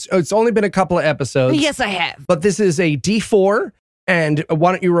description. It's only been a couple of episodes. Yes, I have. But this is a D4. And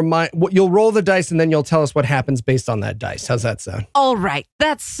why don't you you'll roll the dice and then you'll tell us what happens based on that dice. How's that sound? All right.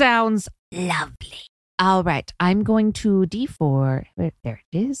 That sounds lovely. All right. I'm going to D4. There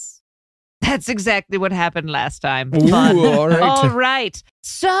it is. That's exactly what happened last time. Ooh, all right. All right.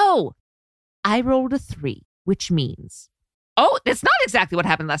 So I rolled a 3, which means, it's not exactly what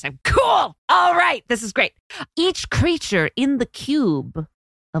happened last time. Cool. All right. This is great. Each creature in the cube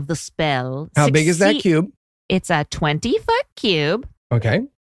of the spell. How big is that cube? It's a 20-foot cube. Okay.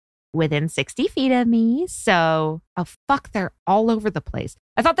 Within 60 feet of me. So, they're all over the place.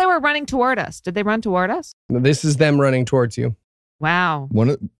 I thought they were running toward us. Did they run toward us? This is them running towards you. Wow. One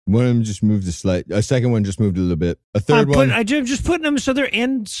of them just moved a second one just moved a little bit. A third one. I'm just putting them so they're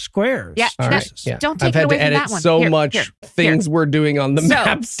in squares. Yeah. Yeah. Don't take it away from that one. I've had to edit so much things we're doing on the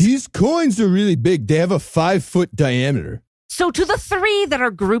maps. These coins are really big. They have a 5-foot diameter. So to the 3 that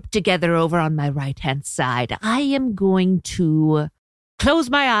are grouped together over on my right-hand side, I am going to close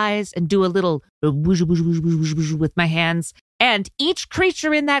my eyes and do a little whoosh, whoosh, whoosh, whoosh, whoosh with my hands. And each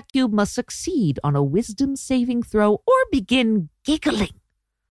creature in that cube must succeed on a wisdom saving throw or begin giggling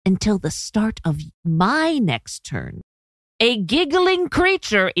until the start of my next turn. A giggling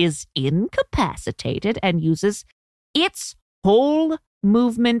creature is incapacitated and uses its whole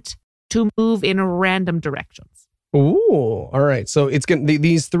movement to move in random directions. Ooh, all right. So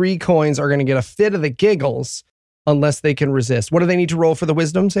these 3 coins are going to get a fit of the giggles unless they can resist. What do they need to roll for the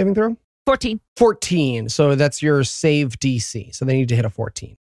wisdom saving throw? 14. 14. So that's your save DC. So they need to hit a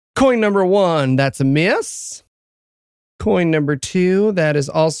 14. Coin number 1, that's a miss. Coin number 2, that is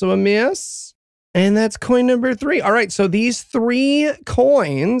also a miss. And that's coin number 3. All right. So these 3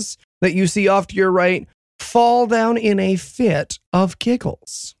 coins that you see off to your right fall down in a fit of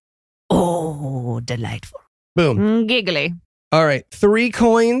giggles. Oh, delightful. Boom. Giggly. All right. 3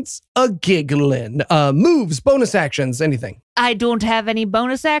 coins, a giggling. Moves, bonus actions, anything. I don't have any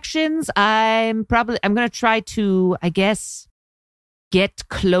bonus actions. I'm going to try to, I guess, get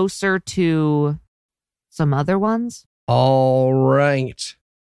closer to some other ones. All right.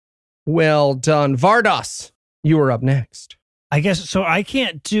 Well done. Vardas, you are up next. I guess, so I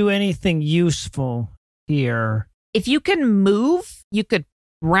can't do anything useful here. If you can move, you could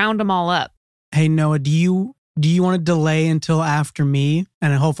round them all up. Hey, Noah, do you want to delay until after me?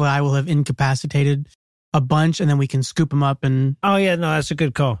 And hopefully I will have incapacitated a bunch and then we can scoop them up and... Oh, yeah, no, that's a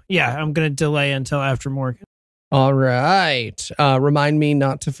good call. Yeah, I'm going to delay until after Morgan. All right. Remind me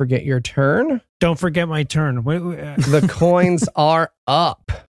not to forget your turn. Don't forget my turn. The coins are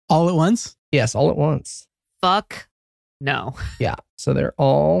up. All at once? Yes, all at once. Fuck no. Yeah, so they're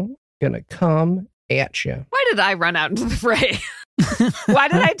all going to come at you. Why did I run out into the fray? Why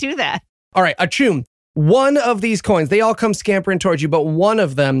did I do that? All right, Achum, one of these coins, they all come scampering towards you, but one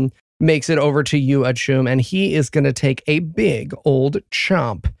of them makes it over to you, Achum, and he is going to take a big old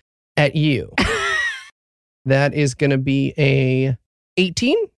chomp at you. That is going to be a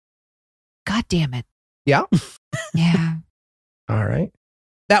 18. God damn it. Yeah? Yeah. All right.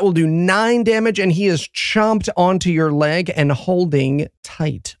 That will do 9 damage, and he is chomped onto your leg and holding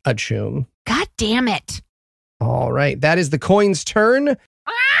tight, Achum. God damn it. All right. That is the coin's turn.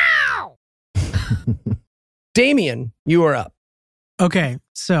 Ow! Damien, you are up. Okay,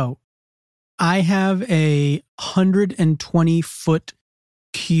 so I have a 120-foot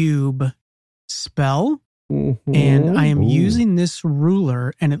cube spell, and I am using this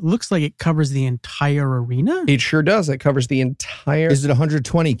ruler, and it looks like it covers the entire arena. It sure does. It covers the entire... Is it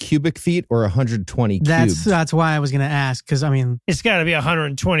 120 cubic feet or 120 cubes? That's why I was going to ask, because, I mean... It's got to be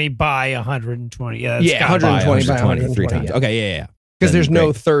 120 by 120. Yeah, 120 by 120. 3 times. Yeah. Okay, yeah. Because there's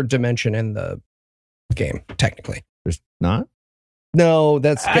no third dimension in the game, technically. There's not? No,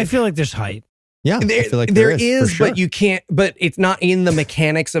 that's... I feel like there's height. Yeah, I feel like there is, for sure. but you can't, but it's not in the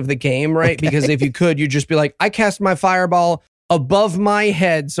mechanics of the game, right? Okay. Because if you could, you'd just be like, I cast my fireball above my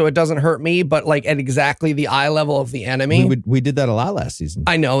head so it doesn't hurt me, but like at exactly the eye level of the enemy. We did that a lot last season.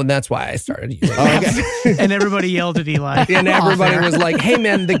 I know, and that's why I started using that. And everybody yelled at Eli. And everybody was like, hey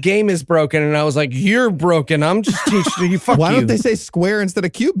man, the game is broken. And I was like, you're broken. I'm just teaching you. Fuck Why you. don't they say square instead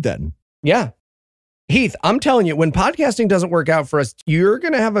of cube then? Yeah. Heath, I'm telling you, when podcasting doesn't work out for us, you're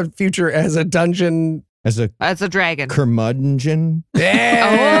going to have a future as a dungeon. As a dragon. Curmudgeon. Hey.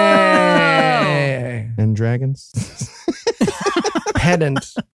 And dragons.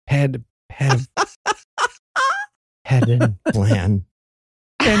 Pedant. Pedant. Plan.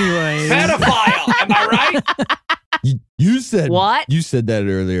 Anyway. Pedophile. Am I right? You said what? You said that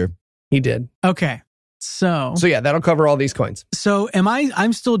earlier. He did. Okay. So yeah, that'll cover all these coins. So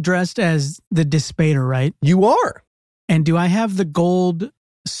I'm still dressed as the Dispater, right? You are. And do I have the gold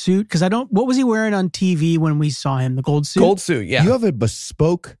suit? Because what was he wearing on TV when we saw him? The gold suit? Gold suit, yeah. You have a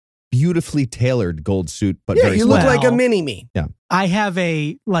bespoke, beautifully tailored gold suit, but yeah, very you small. look like a mini-me. Yeah. I have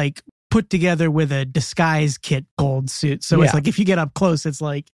a put together with a disguise kit gold suit. So it's like if you get up close, it's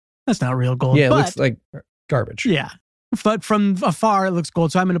like, that's not real gold. Yeah, it looks like garbage. Yeah. But from afar, it looks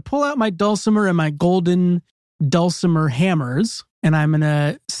gold. So I'm going to pull out my dulcimer and my golden dulcimer hammers, and I'm going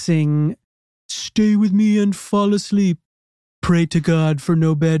to sing, "Stay with me and fall asleep. Pray to God for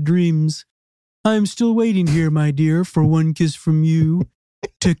no bad dreams. I'm still waiting here, my dear, for one kiss from you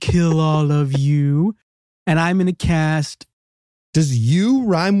to kill all of you." And I'm going to cast... Does you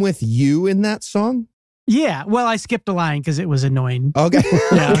rhyme with you in that song? Yeah. Well, I skipped a line because it was annoying. Okay.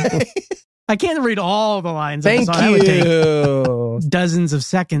 Yeah. Okay. I can't read all the lines. Thank you. That would take dozens of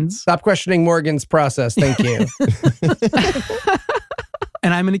seconds. Stop questioning Morgan's process. Thank you.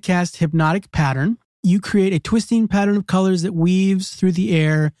 And I'm going to cast Hypnotic Pattern. You create a twisting pattern of colors that weaves through the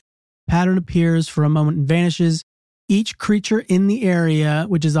air. Pattern appears for a moment and vanishes. Each creature in the area,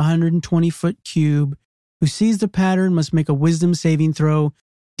 which is a 120-foot cube, who sees the pattern must make a wisdom saving throw,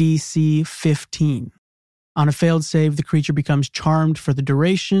 DC 15. On a failed save, the creature becomes charmed for the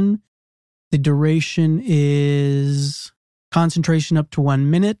duration. The duration is concentration up to 1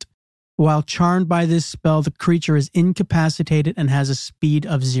 minute. While charmed by this spell, the creature is incapacitated and has a speed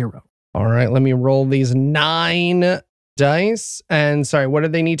of 0. All right, let me roll these 9 dice. And sorry, what do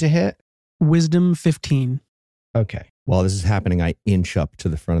they need to hit? Wisdom 15. Okay. While this is happening, I inch up to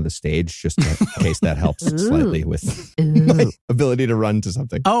the front of the stage just in case that helps slightly with my ability to run to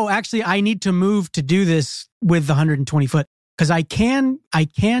something. Oh, actually, I need to move to do this with the 120 foot because I can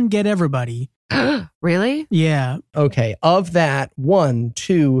get everybody. Really? Yeah. Okay. Of that, 1,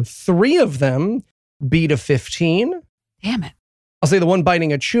 2, 3 of them beat a 15. Damn it. I'll say the one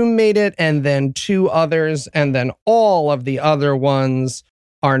biting Achum made it, and then 2 others, and then all of the other ones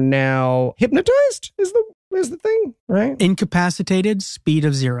are now hypnotized is the thing, right? Incapacitated, speed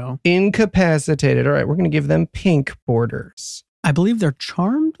of 0. Incapacitated. All right, we're going to give them pink borders. I believe they're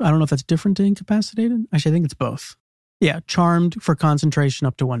charmed. I don't know if that's different to incapacitated. Actually, I think it's both. Yeah, charmed for concentration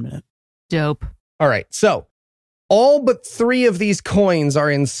up to 1 minute. Dope. All right, so all but 3 of these coins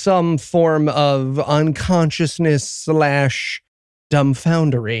are in some form of unconsciousness /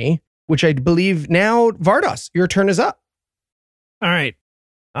 dumbfoundery, which I believe now, Vardas, your turn is up. All right.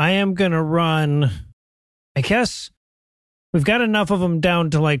 I am going to run. I guess we've got enough of them down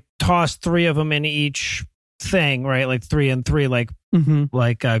to like toss 3 of them in each thing, right? Like 3 and 3, like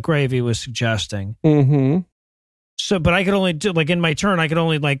Gravy was suggesting. Mm-hmm. So, but I could only do, like in my turn, I could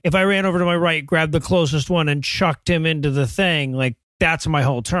only like, if I ran over to my right, grabbed the closest one and chucked him into the thing, like that's my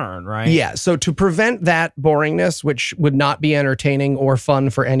whole turn, right? Yeah. So to prevent that boringness, which would not be entertaining or fun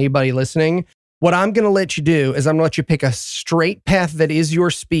for anybody listening, what I'm going to let you do is I'm going to let you pick a straight path that is your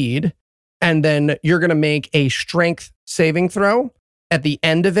speed, and then you're going to make a strength saving throw at the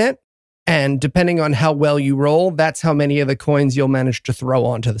end of it. And depending on how well you roll, that's how many of the coins you'll manage to throw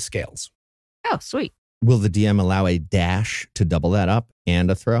onto the scales. Oh, sweet. Will the DM allow a dash to double that up and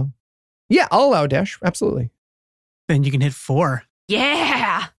a throw? Yeah, I'll allow a dash. Absolutely. Then you can hit 4.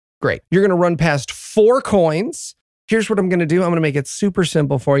 Yeah. Great. You're going to run past 4 coins. Here's what I'm going to do. I'm going to make it super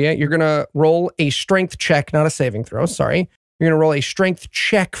simple for you. You're going to roll a strength check, not a saving throw. Sorry. You're going to roll a strength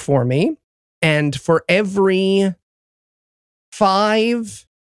check for me. And for every 5,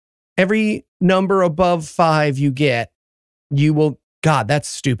 every number above 5 you get, you will... God, that's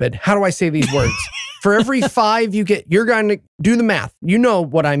stupid. How do I say these words? For every 5 you get, you're going to do the math. You know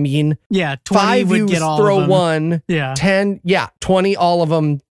what I mean. Yeah, 20 5 would you get all throw of them. 1. Yeah. 10. Yeah, 20, all of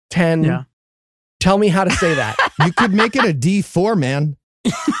them. 10. Yeah. Tell me how to say that. You could make it a D4, man.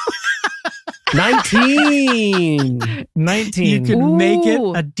 19. 19. You could make it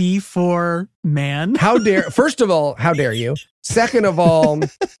a D4 man. First of all, how dare you? Second of all,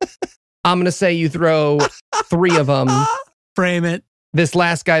 I'm going to say you throw 3 of them. Frame it. This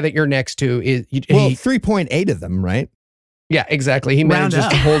last guy that you're next to is... 3.8 of them, right? Yeah, exactly. He manages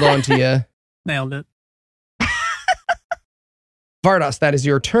to hold on to you. Nailed it. Vardas, that is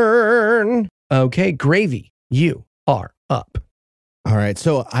your turn. Okay, Gravy, you are up. All right,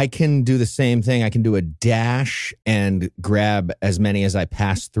 so I can do the same thing. I can do a dash and grab as many as I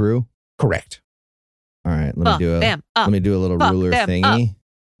pass through. Correct. All right, let me do a little ruler thingy. Up.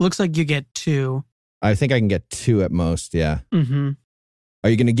 Looks like you get 2. I think I can get 2 at most, yeah. Mm-hmm. Are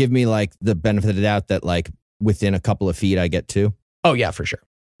you going to give me like the benefit of the doubt that like within a couple of feet I get 2? Oh, yeah, for sure.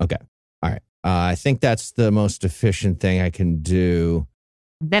 Okay. All right. I think that's the most efficient thing I can do.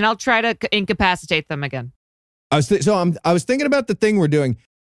 Then I'll try to incapacitate them again. I was thinking about the thing we're doing.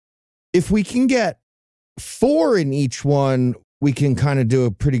 If we can get 4 in each one, we can kind of do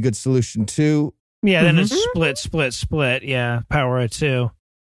a pretty good solution too. Yeah, then it's split. Yeah, power of 2.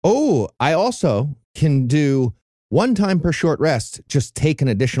 Oh, I also can do 1 time per short rest, just take an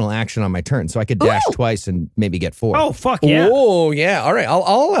additional action on my turn. So I could dash twice and maybe get 4. Oh, fuck yeah. Oh, yeah. All right. I'll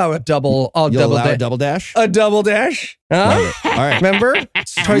allow a double. You'll allow a double dash? A double dash? Huh? All right. Remember?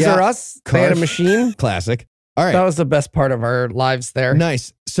 Toys R Us? They had a machine. Classic. All right. That was the best part of our lives there.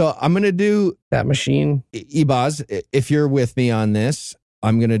 Nice. So I'm going to do... that machine. Ibaz, if you're with me on this,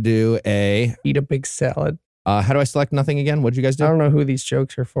 I'm going to do a... eat a big salad. How do I select nothing again? What'd you guys do? I don't know who these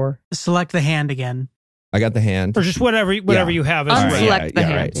jokes are for. Select the hand again. I got the hand. Or just whatever you have is Unselect right. the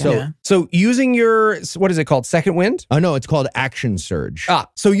hand. Right. Yeah. So using your, what is it called? Second wind? Oh, no, it's called Action Surge.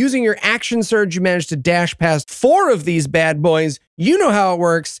 So using your action surge, you managed to dash past 4 of these bad boys. You know how it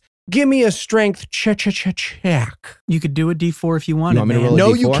works. Give me a strength check. You could do a D4 if you wanted. You want me to roll a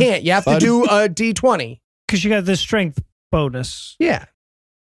No, D4? you can't. You have to do a D20. Because you got the strength bonus. Yeah.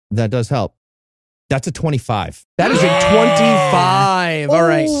 That does help. That's a 25. That is a 25. All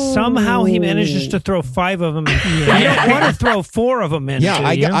right. Somehow he manages to throw 5 of them in. You don't want to throw 4 of them in. Yeah,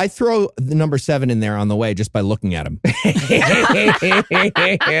 I throw the number 7 in there on the way just by looking at him.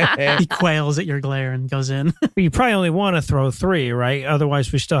 He quails at your glare and goes in. You probably only want to throw 3, right?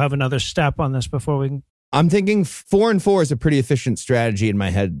 Otherwise, we still have another step on this before we can. I'm thinking 4 and 4 is a pretty efficient strategy in my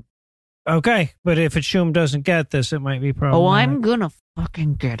head. Okay, but if Shum doesn't get this, it might be problematic. Oh, I'm gonna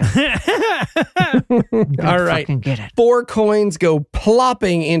fucking get it. All right. Fucking get it. 4 coins go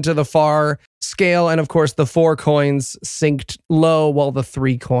plopping into the far scale. And of course, the 4 coins sinked low while the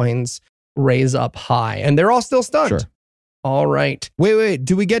 3 coins raise up high. And they're all still stunned. Sure. All right. Wait.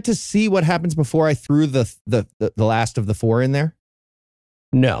 Do we get to see what happens before I threw the last of the 4 in there?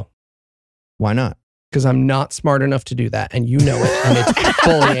 No, Why not? because I'm not smart enough to do that. And you know it. And it's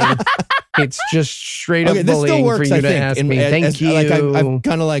bullying. It's just straight up bullying for you to ask me. Thank you. I've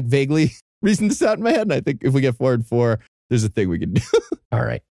kind of like vaguely reasoned this out in my head. And I think if we get 4 and 4, there's a thing we can do. All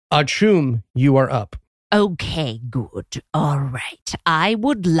right. Achum, you are up. Okay, good. All right. I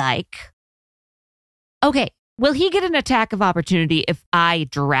would like... Okay, will he get an attack of opportunity if I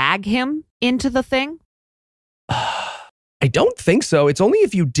drag him into the thing? I don't think so. It's only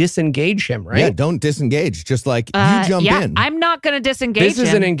if you disengage him, right? Yeah, don't disengage. Just like you jump in. I'm not going to disengage him. This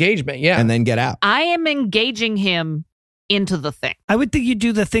is an engagement, yeah. And then get out. I am engaging him into the thing. I would think you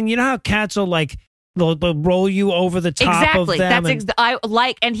do the thing. You know how cats will like they'll roll you over the top of them.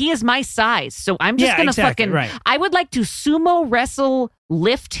 That's and he is my size, so I'm just gonna fucking. Right. I would like to sumo wrestle,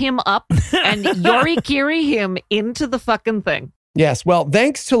 lift him up, and yorikiri him into the fucking thing. Yes, well,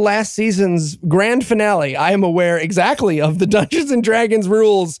 thanks to last season's grand finale, I am aware exactly of the Dungeons & Dragons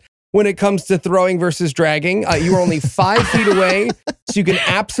rules when it comes to throwing versus dragging. You are only 5 feet away, so you can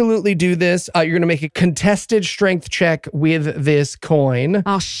absolutely do this. You're going to make a contested strength check with this coin.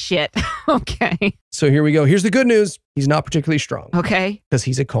 Oh, shit. Okay. So here we go. Here's the good news. He's not particularly strong. Okay. Because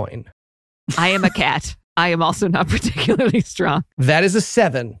he's a coin. I am a cat. I am also not particularly strong. That is a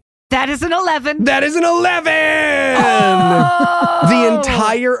 7. That is an 11. That is an 11! Oh! The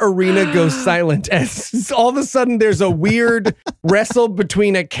entire arena goes silent as all of a sudden there's a weird wrestle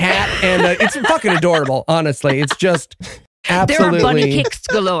between a cat and it's fucking adorable, honestly. It's just absolutely... There are bunny kicks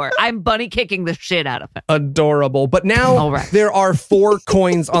galore. I'm bunny kicking the shit out of it. Adorable. But now there are 4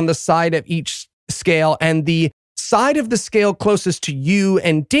 coins on the side of each scale, and the side of the scale closest to you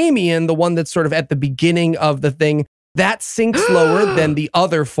and Damien, the one that's sort of at the beginning of the thing, that sinks lower than the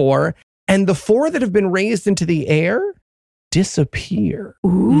other 4, and the 4 that have been raised into the air disappear.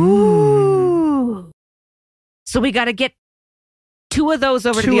 Ooh. So we got to get 2 of those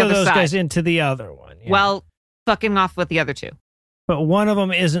over to the other side. 2 of those guys into the other one. Yeah. Well, fucking off with the other 2. But one of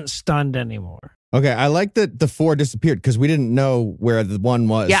them isn't stunned anymore. Okay, I like that the 4 disappeared because we didn't know where the one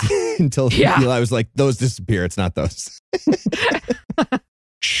was until Eli was like, those disappear. It's not those.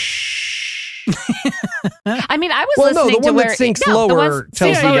 I mean, I was listening the one to where that sinks lower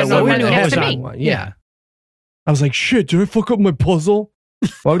tells you next to me. One. Yeah. I was like, shit, did I fuck up my puzzle?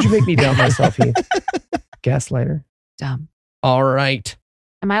 Why would you make me doubt myself, Heath? Gaslighter. Dumb. All right.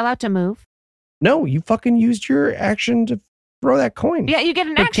 Am I allowed to move? No, you fucking used your action to throw that coin. Yeah, you get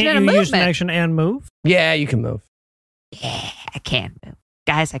an action and a movement. Can't you use an action and move? Yeah, you can move. Yeah, I can move.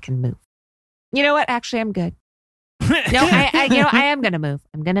 Guys, I can move. You know what? Actually, I'm good. No, I am going to move.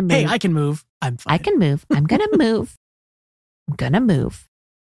 I'm going to move. Hey, I can move. I'm fine. I can move. I'm going to move. I'm going to move.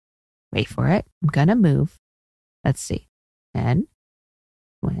 Wait for it. I'm going to move. Let's see. 10,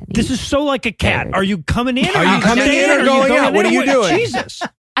 20. This is so like a cat. 30. Are you coming in? Are you coming in or going out? What are you doing? Jesus.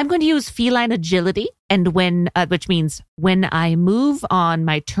 I'm going to use feline agility, and which means when I move on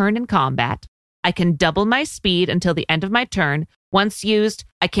my turn in combat, I can double my speed until the end of my turn. Once used,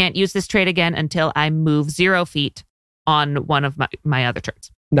 I can't use this trait again until I move 0 feet on one of my other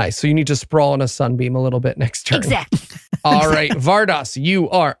turns. Nice. So you need to sprawl in a sunbeam a little bit next turn. Exactly. All right, Vardas, you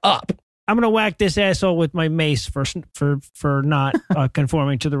are up. I'm going to whack this asshole with my mace for not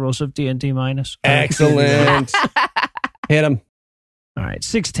conforming to the rules of D&D minus. Excellent. Hit him. All right,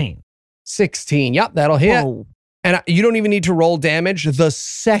 16. 16. Yep, that'll hit. Whoa. And you don't even need to roll damage. The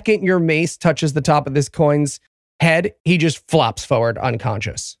second your mace touches the top of this coin's head, he just flops forward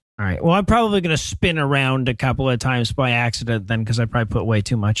unconscious. All right. Well, I'm probably going to spin around a couple of times by accident then because I probably put way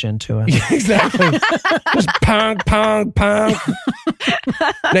too much into it. Yeah, exactly. Just pong, pong, pong.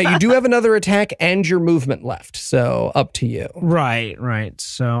 Now, you do have another attack and your movement left, so up to you. Right.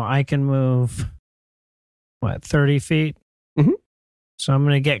 So I can move, 30 feet? Mm-hmm. So I'm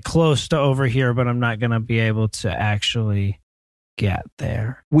going to get close to over here, but I'm not going to be able to actually get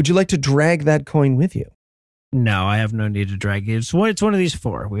there. Would you like to drag that coin with you? No, I have no need to drag it. It's one of these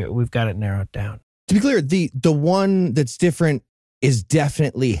 4. We've got it narrowed down. To be clear, the one that's different is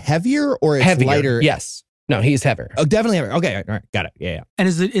definitely heavier or it's heavier. Lighter? Yes. No, he's heavier. Oh, definitely heavier. Okay, all right, got it. Yeah. And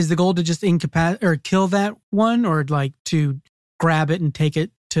is the goal to just incapacitate or kill that one, or like to grab it and take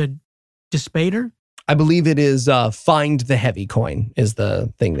it to Spader? I believe it is find the heavy coin is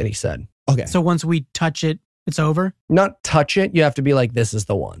the thing that he said. Okay. So once we touch it, it's over? Not touch it. You have to be like, this is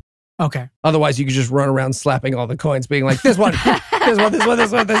the one. Okay. Otherwise, you could just run around slapping all the coins, being like, this one, this one, this one,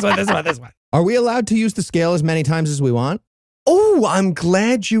 this one, this one, this one, this one. Are we allowed to use the scale as many times as we want? Oh, I'm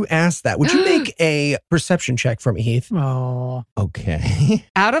glad you asked that. Would you make a perception check for me, Heath? Oh. Okay.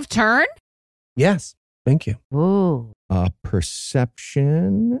 Out of turn? Yes. Thank you. Ooh.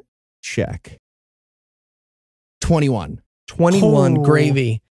 Perception check. 21. 21 Oh.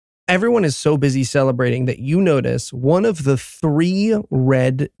 gravy. Everyone is so busy celebrating that you notice one of the 3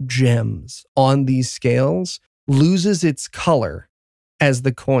 red gems on these scales loses its color as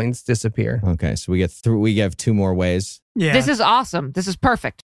the coins disappear. Okay, so we have 2 more ways. Yeah. This is awesome. This is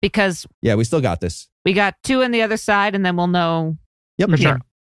perfect because Yeah, we still got this. we got 2 on the other side and then we'll know Yep. for sure.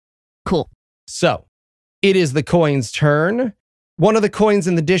 Cool. So it is the coin's turn. One of the coins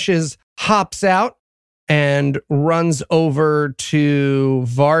in the dishes hops out and runs over to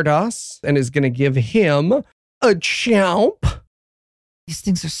Vardas and is going to give him a chomp. These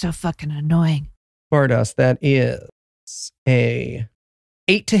things are so fucking annoying. Vardas, that is a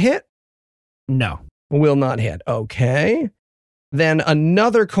 8 to hit. No. Will not hit. Okay. Then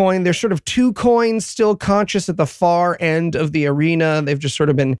another coin. There's sort of 2 coins still conscious at the far end of the arena. They've just sort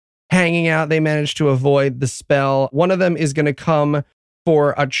of been hanging out. They managed to avoid the spell. One of them is going to come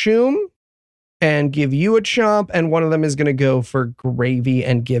for Achum. and give you a chomp, and one of them is going to go for Gravy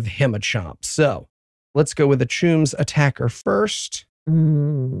and give him a chomp. So let's go with the Choom's attacker first.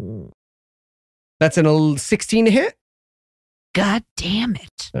 That's a 16 to hit. God damn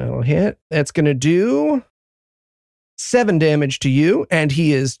it. That'll hit. That's going to do 7 damage to you, and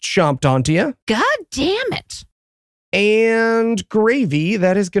he is chomped onto you. God damn it. And Gravy,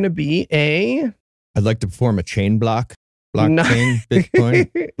 that is going to be a... I'd like to perform a chain block. Blockchain,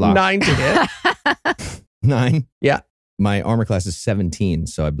 Bitcoin. Block. 9 to hit. 9? Yeah. My armor class is 17,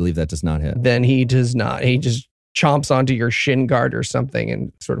 so I believe that does not hit. Then he does not. He just chomps onto your shin guard or something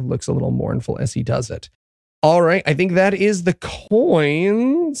and sort of looks a little mournful as he does it. All right. I think that is the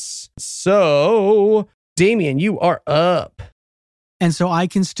coins. So, Damien, you are up. And so I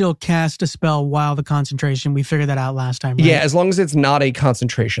can still cast a spell while the concentration. We figured that out last time, right? Yeah, as long as it's not a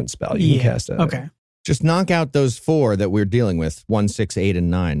concentration spell, you can cast it. Okay. Just knock out those 4 that we're dealing with. 1, 6, 8,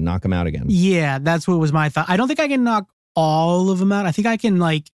 and 9. Knock them out again. Yeah, that's what was my thought. I don't think I can knock all of them out. I think I can,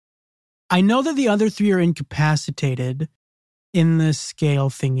 I know that the other 3 are incapacitated in the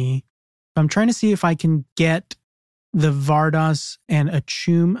scale thingy. I'm trying to see if I can get the Vardos and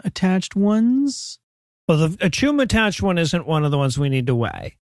Achum attached ones. Well, the Achum attached one isn't one of the ones we need to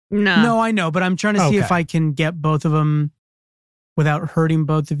weigh. No, I know, but I'm trying to see if I can get both of them without hurting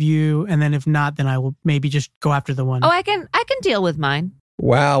both of you, and then if not, then I will maybe just go after the one. Oh, I can deal with mine.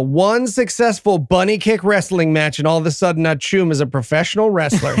 Wow, 1 successful bunny kick wrestling match, and all of a sudden, Achum is a professional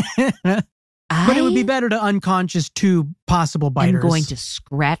wrestler. But it would be better to unconscious 2 possible biters. I'm going to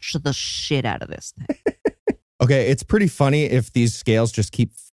scratch the shit out of this thing. Okay, it's pretty funny if these scales just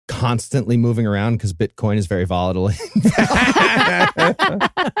keep constantly moving around because Bitcoin is very volatile.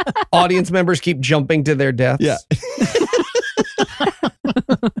 Audience members keep jumping to their deaths. Yeah.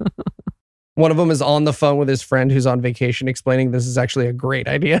 One of them is on the phone with his friend who's on vacation explaining this is actually a great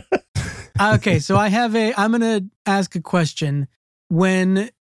idea. Okay, so I'm going to ask a question.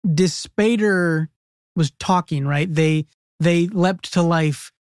 When Dispater was talking, right? They leapt to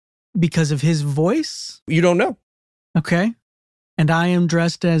life because of his voice? You don't know. Okay. And I am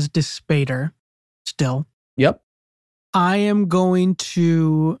dressed as Dispater still. Yep. I am going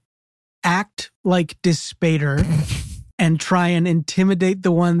to act like Dispater and try and intimidate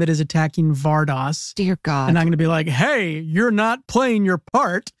the one that is attacking Vardos. Dear God. And I'm going to be like, hey, you're not playing your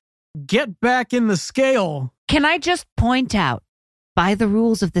part. Get back in the scale. Can I just point out, by the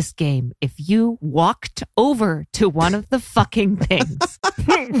rules of this game, if you walked over to one of the fucking things,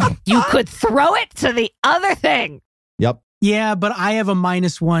 you could throw it to the other thing. Yep. Yeah, but I have a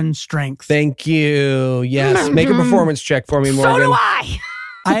 -1 strength. Thank you. Yes. Make a performance check for me, Morgan. So do I.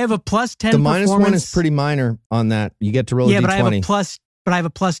 I have a +10 The performance. -1 is pretty minor on that. You get to roll a D20. But I have a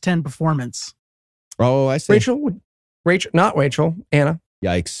 +10 performance. Oh, I see. Not Rachel. Anna.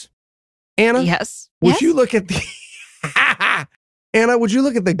 Yikes. Anna? Yes. Would you look at the... Anna, would you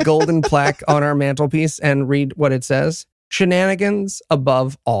look at the golden plaque on our mantelpiece and read what it says? Shenanigans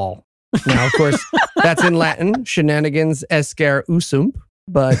above all. Now, of course, that's in Latin. Shenanigans escar usum.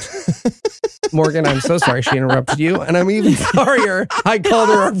 But Morgan, I'm so sorry she interrupted you. And I'm even sorrier I called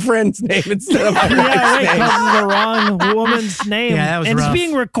her our friend's name instead of my wife's name. The wrong woman's name. Yeah, that was and rough. It's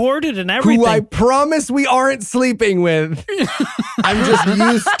being recorded and everything. Who I promise we aren't sleeping with. I'm just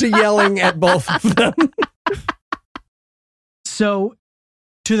used to yelling at both of them. So,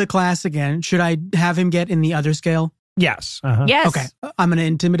 to the class again, should I have him get in the other scale? Yes. Yes. Okay. I'm going to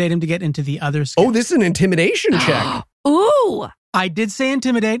intimidate him to get into the other scale. Oh, this is an intimidation check. Ooh. I did say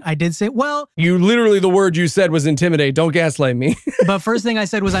intimidate. I did say, well. You literally, the word you said was intimidate. Don't gaslight me. But first thing I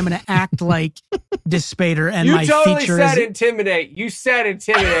said was I'm going to act like Dispater, and you my totally feature said is, intimidate. You said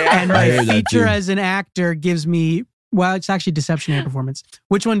intimidate. and I my heard that feature too. as an actor gives me, well, it's actually deception and performance.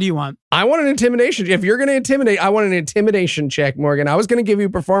 Which one do you want? I want an intimidation. If you're going to intimidate, I want an intimidation check, Morgan. I was going to give you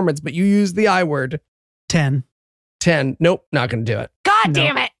performance, but you used the I word. 10. 10. Nope, not going to do it. God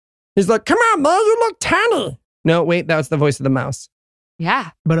damn it. He's like, come on, Mo, you look tiny. No, wait, that was the voice of the mouse.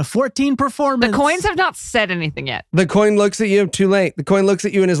 Yeah. But a 14 performance. The coins have not said anything yet. The coin looks at you, too late. The coin looks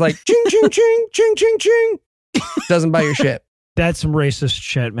at you and is like, ching, ching, ching, ching, ching, ching. Doesn't buy your shit. That's some racist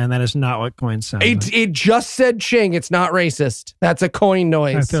shit, man. That is not what coins sound like. It just said ching. It's not racist. That's a coin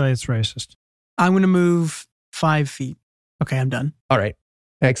noise. I feel like it's racist. I'm going to move 5 feet. Okay, I'm done. All right.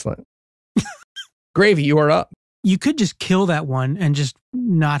 Excellent. Gravy, you are up. You could just kill that one and just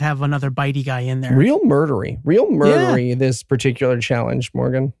not have another bitey guy in there. Real murdery, this particular challenge,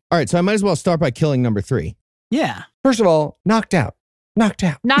 Morgan. All right, so I might as well start by killing number 3. Yeah. First of all, knocked out. Knocked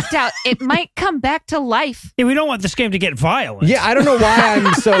out. It might come back to life. Yeah, we don't want this game to get violent. Yeah, I don't know why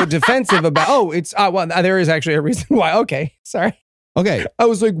I'm so defensive about. Oh, it's well, there is actually a reason why. Okay, sorry. Okay. I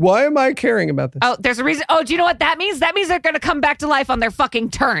was like, why am I caring about this? Oh, there's a reason. Oh, do you know what that means? That means they're going to come back to life on their fucking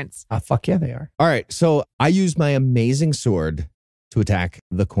turns. Fuck yeah, they are. All right. So I use my amazing sword to attack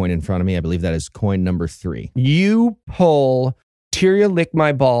the coin in front of me. I believe that is coin number 3. You pull Tyria Lick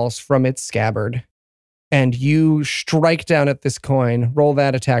My Balls from its scabbard, and you strike down at this coin. Roll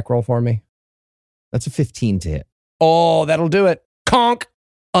that attack roll for me. That's a 15 to hit. Oh, that'll do it. Conk.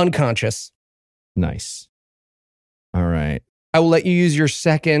 Unconscious. Nice. All right. I will let you use your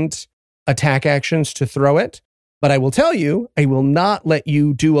second attack actions to throw it, but I will tell you, I will not let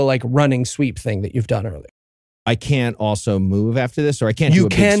you do a running sweep thing that you've done earlier. I can't also move after this, or I can't do You a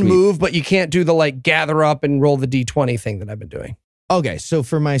big can sweep? move, but you can't do the gather up and roll the D20 thing that I've been doing. Okay, so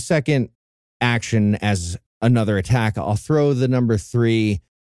for my second action as another attack, I'll throw the number 3,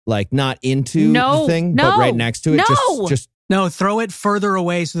 not into the thing, but right next to it. Just no, throw it further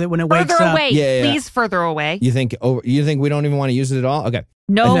away so that when it wakes up. Further away, please, further away. You think we don't even want to use it at all? Okay.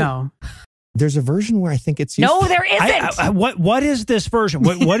 No. There's a version where I think it's useful. No, there isn't. What is this version?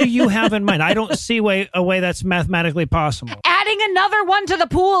 What do you have in mind? I don't see a way that's mathematically possible. Adding another one to the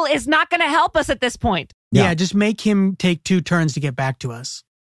pool is not going to help us at this point. Yeah, just make him take 2 turns to get back to us.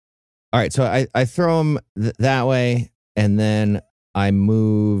 All right, so I throw him that way, and then I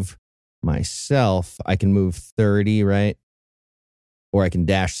move myself. I can move 30, right? Or I can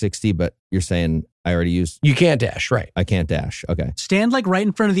dash 60, but you're saying I already used... You can't dash, right? I can't dash. Okay. Stand right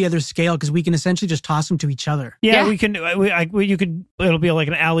in front of the other scale because we can essentially just toss them to each other. Yeah. We can. You could. It'll be like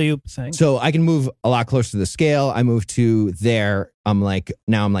an alley-oop thing. So I can move a lot closer to the scale. I move to there.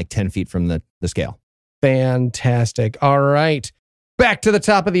 Now I'm 10 feet from the scale. Fantastic. All right. Back to the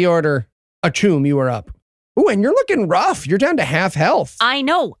top of the order. Achum, you are up. Ooh, and you're looking rough. You're down to half health. I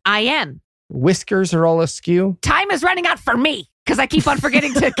know. I am. Whiskers are all askew. Time is running out for me. Because I keep on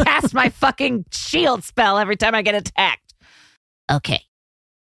forgetting to cast my fucking shield spell every time I get attacked. Okay.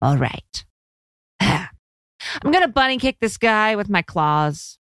 All right. I'm going to bunny kick this guy with my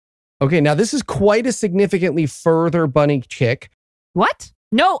claws. Okay, now this is quite a significantly further bunny kick. What?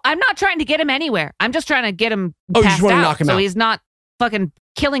 No, I'm not trying to get him anywhere. I'm just trying to get him passed you just want to knock him out. So he's not fucking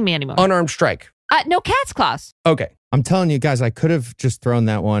killing me anymore. Unarmed strike. No cat's claws. Okay. I'm telling you guys, I could have just thrown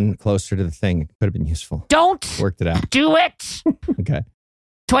that one closer to the thing. It could have been useful. Don't. Worked it out. Do it. Okay.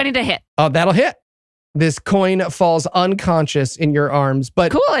 20 to hit. That'll hit. This coin falls unconscious in your arms,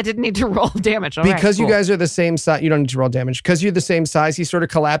 but... Cool, I didn't need to roll damage. Because you guys are the same size, you don't need to roll damage. Because you're the same size, he sort of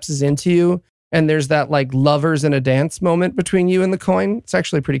collapses into you, and there's that lovers in a dance moment between you and the coin. It's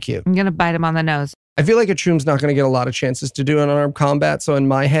actually pretty cute. I'm going to bite him on the nose. I feel like Achum's not going to get a lot of chances to do an unarmed combat, so in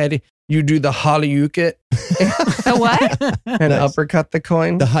my head, you do the Halyuket. The what? And uppercut the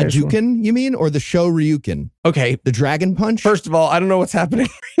coin. The Hadouken, you mean? Or the Shoryuken? Okay. The Dragon Punch? First of all, I don't know what's happening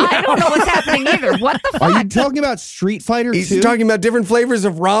right I don't know what's happening either. What the fuck? Are you talking about Street Fighter He's 2? talking about different flavors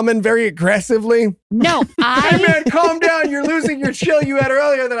of ramen very aggressively. No, Hey man, calm down. You're losing your chill you had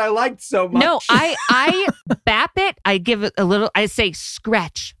earlier that I liked so much. No, I bap it. I give it a little, I say,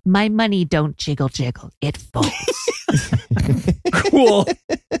 scratch. My money don't jiggle jiggle. It falls. Cool.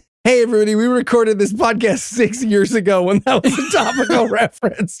 Hey, everybody, we recorded this podcast 6 years ago when that was a topical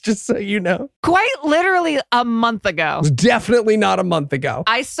reference, just so you know. Quite literally a month ago. It was definitely not a month ago.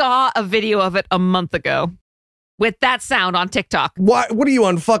 I saw a video of it a month ago with that sound on TikTok. What are you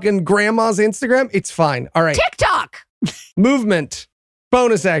on, fucking grandma's Instagram? It's fine. All right. TikTok! Movement.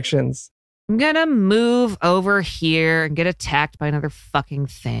 Bonus actions. I'm gonna move over here and get attacked by another fucking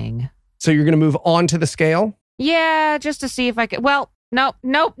thing. So you're going to move onto the scale? Yeah, just to see if I can. Well, nope.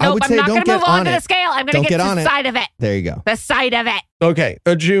 I'm not don't going to move get on onto it. the scale. I'm going to get to the side of it. There you go. The side of it. Okay.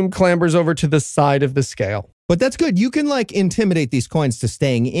 Ajum clambers over to the side of the scale. But that's good. You can intimidate these coins to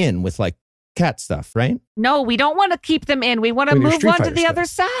staying in with cat stuff, right? No, we don't want to keep them in. We want to move one to the other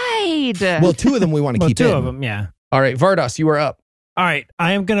side. Well, 2 of them we want to keep in. 2 of them, yeah. All right, Vardas, you are up. All right,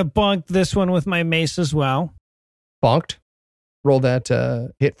 I am going to bonk this one with my mace as well. Bonked. Roll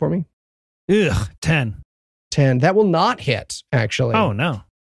that hit for me. Ugh, 10. 10. That will not hit, actually. Oh, no.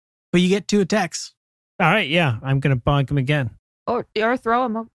 But you get 2 attacks. All right, yeah, I'm going to bonk him again. Or throw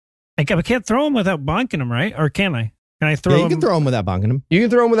him. I can't throw him without bonking him, right? Or can I? Can I throw him? You can throw him without bonking him. You can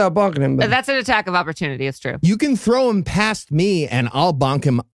throw him without bonking him. But That's an attack of opportunity. It's true. You can throw him past me, and I'll bonk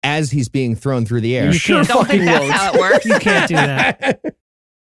him as he's being thrown through the air. You sure don't fucking think that's won't. how it works. You can't do that.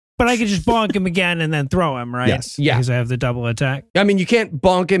 But I could just bonk him again and then throw him, right? Yes. Yeah. Because I have the double attack. I mean, you can't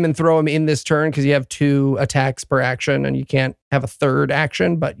bonk him and throw him in this turn because you have 2 attacks per action and you can't have a third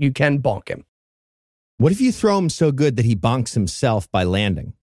action, but you can bonk him. What if you throw him so good that he bonks himself by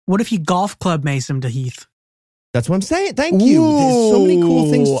landing? What if you golf club mace him to Heath? That's what I'm saying. Thank you. There's so many cool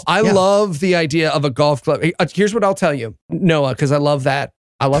Nothing's. I love the idea of a golf club. Here's what I'll tell you, Noah, because I love that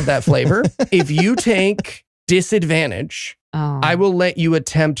flavor. If you take disadvantage, I will let you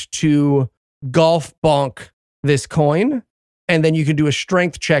attempt to golf bonk this coin, and then you can do a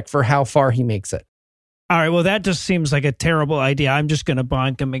strength check for how far he makes it. All right, well, that just seems like a terrible idea. I'm just going to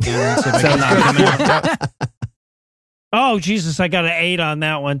bonk him again and see if I can knock him out. Oh, Jesus, I got an 8 on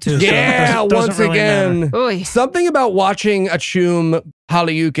that one, too. Yeah, so once really again. Something about watching a Choom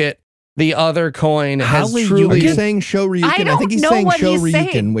Halleyuke, the other coin, has truly... Are you saying Show Ryukin? I think he's saying Show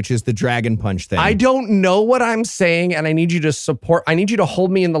Ryukin, which is the Dragon Punch thing. I don't know what I'm saying, and I need you to support... I need you to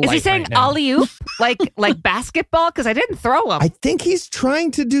hold me in the light. Is he saying alley-oop? like basketball? Because I didn't throw him. I think he's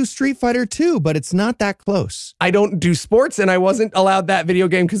trying to do Street Fighter 2, but it's not that close. I don't do sports, and I wasn't allowed that video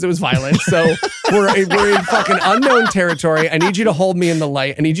game because it was violent. So we're in fucking unknown territory. I need you to hold me in the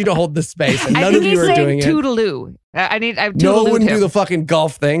light. I need you to hold the space, and none of you are doing it. Toodaloo. No one do the fucking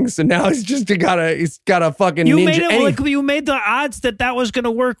golf thing, so now he's got a fucking ninja. You made the odds that was going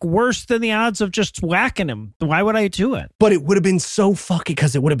to work worse than the odds of just whacking him. Why would I do it? But it would have been so fucking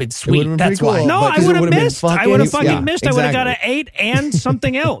because it would have been sweet. That's why. No, I would have missed. I would have fucking missed. Exactly. I would have got an 8 and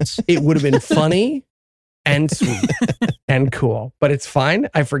something else. It would have been funny and sweet and cool. But it's fine.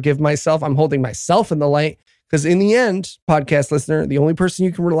 I forgive myself. I'm holding myself in the light because in the end, podcast listener, the only person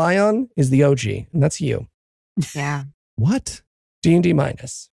you can rely on is the OG, and that's you. Yeah. What? D&D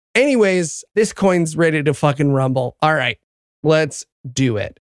minus. Anyways, this coin's ready to fucking rumble. All right, let's do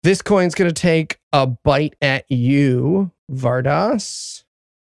it. This coin's going to take a bite at you, Vardas.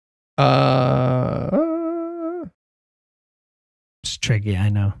 It's tricky, I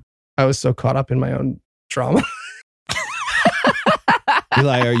know. I was so caught up in my own trauma.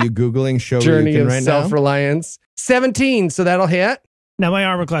 Eli, are you Googling Show Journey Ryukin of right self-reliance? 17, so that'll hit. Now my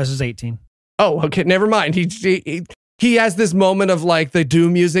armor class is 18. Oh, okay, never mind. He has this moment of like the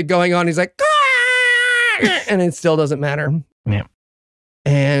doom music going on. He's like, and it still doesn't matter. Yeah.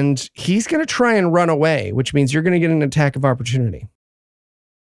 And he's going to try and run away, which means you're going to get an attack of opportunity.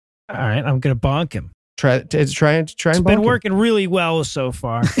 All right, I'm going to bonk him. Try and bonk him. It's been working really well so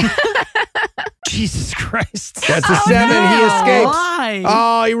far. Jesus Christ. That's a 7. No. He escapes. Why?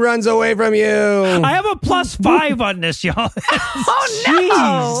 Oh, he runs away from you. I have a +5 on this, y'all. Oh, no.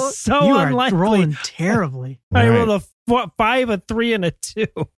 Jeez. So you unlikely. Are rolling terribly. I rolled a 5, a 3, and a 2.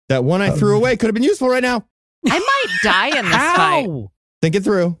 That one I threw away could have been useful right now. I might die in this fight. Think it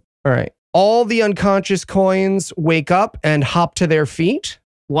through. All right. All the unconscious coins wake up and hop to their feet.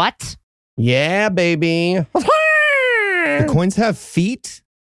 What? Yeah, baby. The coins have feet?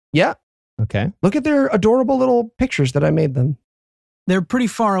 Yeah. Okay. Look at their adorable little pictures that I made them. They're pretty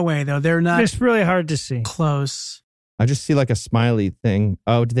far away, though. They're not. It's really hard to see. Close. I just see like a smiley thing.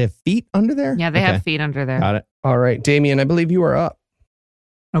 Oh, do they have feet under there? Yeah, they have feet under there. Got it. All right, Damien, I believe you are up.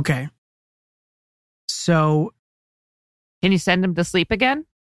 Okay. So. Can you send him to sleep again?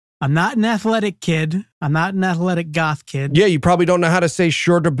 I'm not an athletic kid. I'm not an athletic goth kid. Yeah, you probably don't know how to say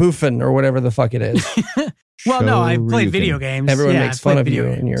Shorterbuffen or whatever the fuck it is. Well, no, I've played video games. Everyone makes fun of you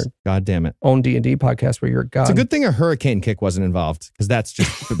in your God damn it. own D&D podcast where you're god. It's a good thing a hurricane kick wasn't involved because that's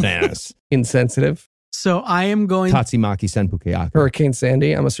just bananas. Insensitive. So I am going Tatsumaki Senpukeyaku. Hurricane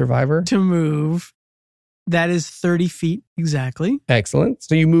Sandy, I'm a survivor. to move. That is 30 feet exactly. Excellent.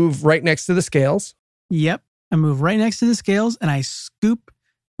 So you move right next to the scales. Yep. I move right next to the scales and I scoop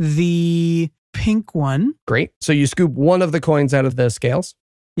the pink one. Great. So you scoop one of the coins out of the scales.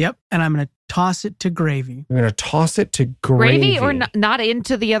 Yep. And I'm going to toss it to Gravy. You're going to toss it to Gravy. Gravy or not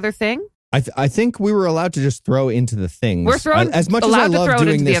into the other thing? I think we were allowed to just throw into the things. We're throwing as much as I love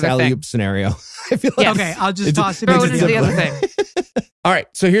doing this alley-oop scenario. I feel like Okay, I'll just toss it throw it into the other thing. All right.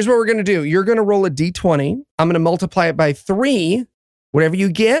 So here's what we're going to do. You're going to roll a D20. I'm going to multiply it by 3. Whatever you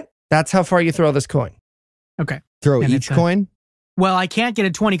get, that's how far you throw this coin. Okay. Throw And each coin? Well, I can't get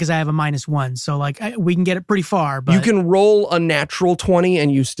a 20 because I have a -1. So like we can get it pretty far. But You can roll a natural 20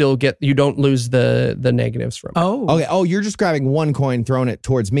 and you still you don't lose the negatives from it. Oh. Okay. Oh, you're just grabbing one coin, throwing it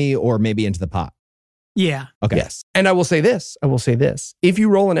towards me or maybe into the pot. Yeah. Okay. Yes. And I will say this. If you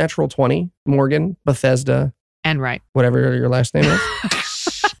roll a natural 20, Morgan, Bethesda, And right. whatever your last name is,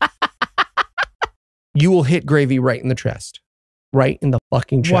 you will hit Gravy right in the chest. Right in the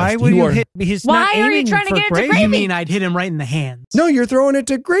fucking chest. Why would you hit? He's Why not are you aiming trying to for get it to Gravy. Gravy? You mean I'd hit him right in the hands? No, you're throwing it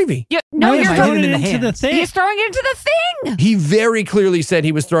to Gravy. No, you're He's throwing throwing it it in the into the hands. thing. He's throwing it into the thing. He very clearly said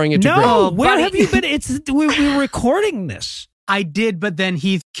he was throwing it to Gravy. No, where buddy. have you been? We were recording this. I did, but then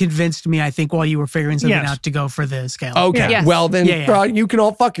he convinced me, I think, while you were figuring something out to go for the scale. Okay, Yes. well then Yeah. You can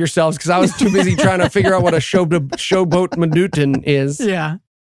all fuck yourselves because I was too busy trying to figure out what a showboat Madutin is. Yeah.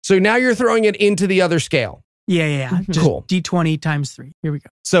 So now you're throwing it into the other scale. Yeah. Just cool. D20 times 3. Here we go.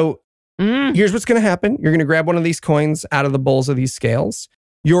 So here's what's going to happen. You're going to grab one of these coins out of the bowls of these scales.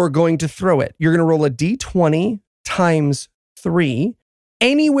 You're going to throw it. You're going to roll a D20 times 3.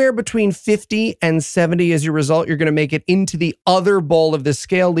 Anywhere between 50 and 70 as your result, you're going to make it into the other bowl of the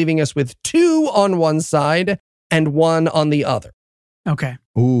scale, leaving us with 2 on one side and 1 on the other. Okay.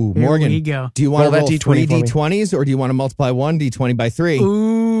 Ooh, Here Morgan, we go. do you want to roll D20 3 D20s or do you want to multiply 1 D20 by 3?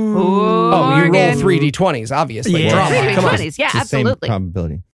 Ooh. Oh, you roll 3 D20s, obviously. Yeah. Drama. Come on. 3 D20s. Yeah, It's the absolutely. same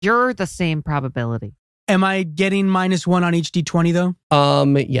probability. You're the same probability. Am I getting -1 on each D20 though?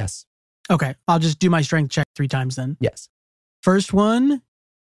 Yes. Okay. I'll just do my strength check 3 times then. Yes. First one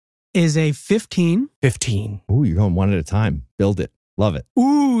is a 15. 15. Ooh, you're going one at a time. Build it. Love it.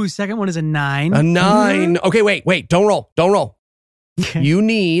 Ooh, second one is a 9. A 9. Okay, wait. Don't roll. Okay. You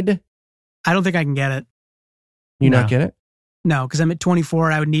need... I don't think I can get it. You No. not get it? No, because I'm at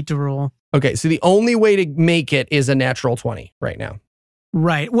 24. I would need to roll. Okay, so the only way to make it is a natural 20 right now.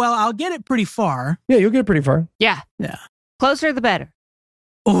 Right. Well, I'll get it pretty far. Yeah, you'll get pretty far. Yeah. Yeah. Closer the better.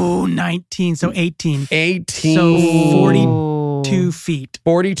 Oh, 19. So 18. 18. So 42 Ooh. feet.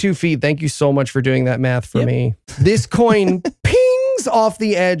 42 feet. Thank you so much for doing that math for Yep. me. This coin pings off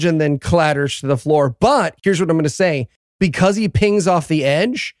the edge and then clatters to the floor. But here's what I'm going to say. Because he pings off the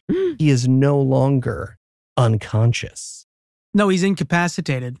edge, he is no longer unconscious. No, he's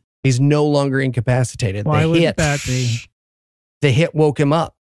incapacitated. He's no longer incapacitated. Why the would hit, that be? The hit woke him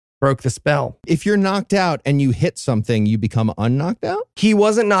up, broke the spell. If you're knocked out and you hit something, you become unknocked out? He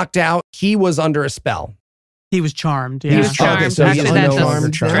wasn't knocked out. He was under a spell. He was charmed. Yeah. He was charmed. Okay, so he Actually, is that no does longer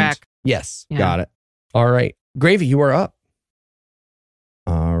charmed. track. Yes. Yeah. Got it. All right. Gravy, you are up.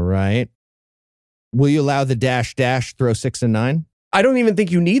 All right. Will you allow the dash, throw 6 and 9? I don't even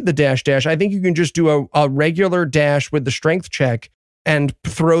think you need the dash. I think you can just do a regular dash with the strength check and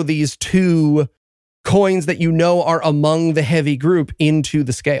throw these 2 coins that you know are among the heavy group into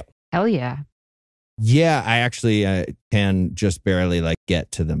the scale. Hell yeah. Yeah, I actually can just barely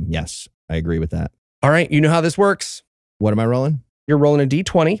get to them. Yes, I agree with that. All right. You know how this works. What am I rolling? You're rolling a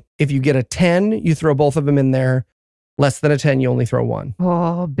D20. If you get a 10, you throw both of them in there. Less than a 10, you only throw 1.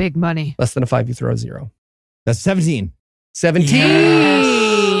 Oh, big money. Less than a 5, you throw a 0. That's 17. 17.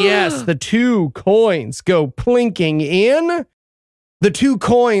 Yes. The 2 coins go plinking in. The 2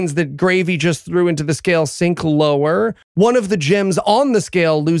 coins that Gravy just threw into the scale sink lower. One of the gems on the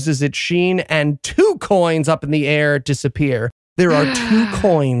scale loses its sheen, and 2 coins up in the air disappear. There are 2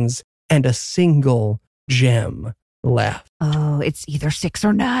 coins and a single gem left. Oh, it's either 6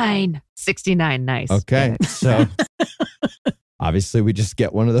 or 9. 69. Nice. Okay, so obviously we just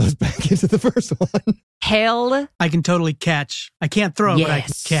get one of those back into the first one. Hell. I can totally catch. I can't throw, but I can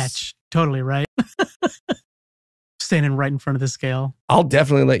Yes. catch. Totally, right? Standing right in front of the scale. I'll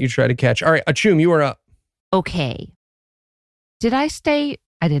definitely let you try to catch. All right, Achum, you are up. Okay. Did I stay?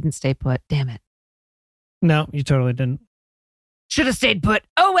 I didn't stay put. Damn it. No, you totally didn't. Should have stayed put.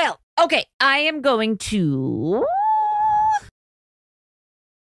 Oh, well. Okay. I am going to...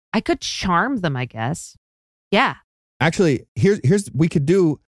 I could charm them, I guess. Yeah. Actually, here's we could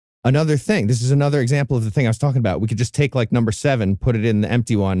do another thing. This is another example of the thing I was talking about. We could just take number 7, put it in the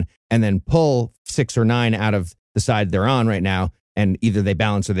empty one, and then pull 6 or 9 out of the side they're on right now, and either they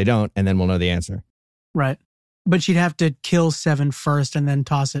balance or they don't, and then we'll know the answer. Right. But you'd have to kill 7 first and then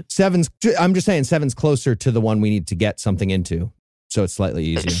toss it. I'm just saying 7's closer to the one we need to get something into, so it's slightly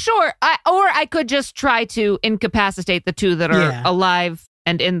easier. Sure. Or I could just try to incapacitate the 2 that are alive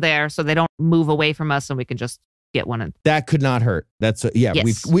and in there so they don't move away from us and we can just get one in. That could not hurt. That's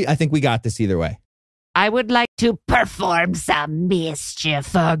Yes. I think we got this either way. I would like to perform some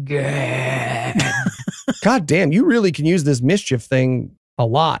mischief again. God damn, you really can use this mischief thing a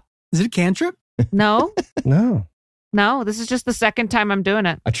lot. Is it a cantrip? No, No. this is just the second time I'm doing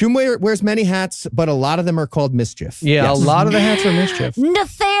it. Achum wears many hats, but a lot of them are called mischief. Yeah, Yes. a lot of the hats are mischief.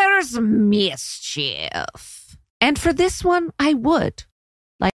 There's mischief. And for this one, I would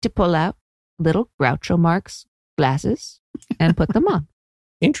like to pull out little Groucho Marx glasses and put them on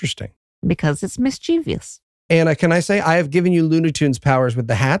Interesting. because it's mischievous. Anna, can I say I have given you Looney Tunes powers with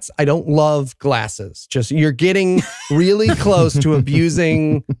the hats? I don't love glasses. Just you're getting really close to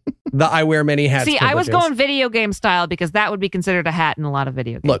abusing the I wear many hats. See, I was privileges. going video game style because that would be considered a hat in a lot of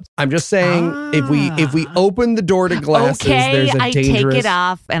video games. Look, I'm just saying if we open the door to glasses, Okay, there's a I dangerous. take it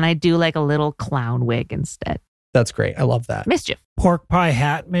off and I do like a little clown wig instead. That's great. I love that. Mischief. Pork pie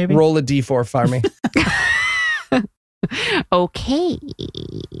hat, maybe? Roll a D4 for me. Okay.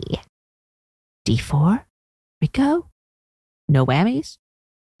 D4. We go. No whammies.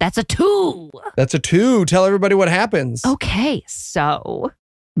 That's a 2. That's a 2. Tell everybody what happens. Okay, so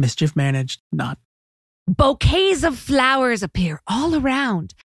Mischief managed, not. Bouquets of flowers appear all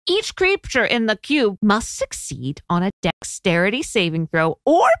around. Each creature in the cube must succeed on a dexterity saving throw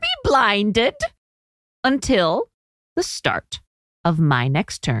or be blinded until the start of my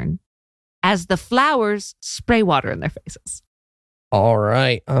next turn as the flowers spray water in their faces. All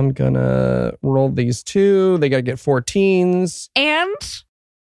right. I'm going to roll these two. They got to get 14s. And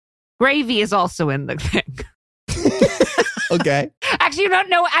Gravy is also in the thing. Okay. Actually,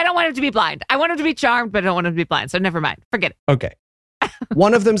 no, I don't want him to be blind. I want him to be charmed, but I don't want him to be blind. So never mind. Forget it. Okay.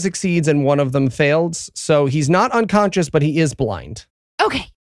 One of them succeeds and one of them fails. So he's not unconscious, but he is blind. Okay.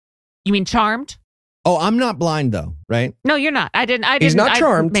 You mean charmed? Oh, I'm not blind though, right? No, you're not. I didn't. He's not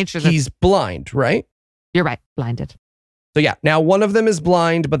charmed. Made sure that he's blind, right? You're right. Blinded. So yeah, now one of them is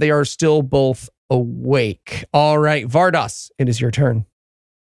blind, but they are still both awake. All right, Vardas, it is your turn.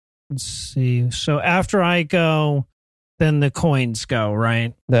 Let's see. So after I go, then the coins go,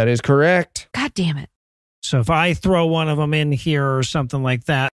 right? That is correct. God damn it. So if I throw one of them in here or something like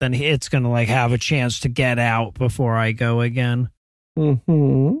that, then it's going to like have a chance to get out before I go again.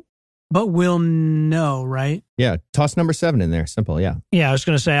 Mm-hmm. But we'll know, right? Yeah, toss number 7 in there. Simple, yeah. Yeah, I was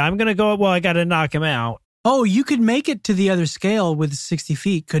going to say, I'm going to go, well, I got to knock him out. Oh, you could make it to the other scale with 60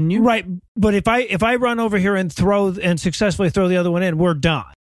 feet, couldn't you? Right, but if I run over here and successfully throw the other one in, we're done.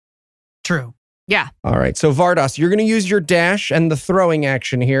 True. Yeah. All right, so Vardas, you're going to use your dash and the throwing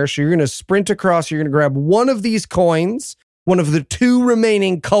action here. So you're going to sprint across. You're going to grab one of these coins, one of the 2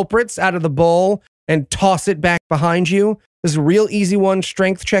 remaining culprits out of the bowl, and toss it back behind you. This is a real easy one.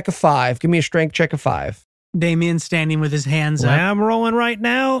 Strength check of 5. Give me a strength check of 5. Damien standing with his hands up. I'm rolling right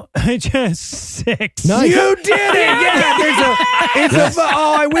now. Just 6. Nice. You did it! Yeah,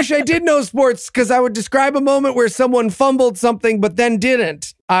 oh, I wish I did know sports because I would describe a moment where someone fumbled something but then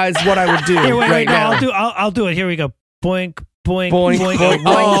didn't. Is what I would do right now. I'll do it. Here we go. Boink, boink, boink, boink. boink.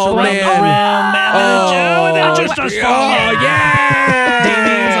 Oh, man. Yeah!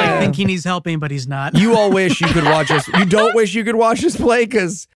 Damien's like thinking he's helping, but he's not. You all wish you could watch us. You don't wish you could watch us play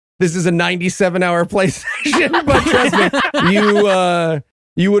because this is a 97-hour play session, but trust me,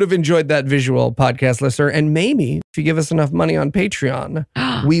 you would have enjoyed that visual, podcast listener. And maybe if you give us enough money on Patreon,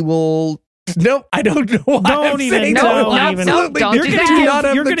 we will. Nope, I don't know why. Don't even. Absolutely, don't you're do going that.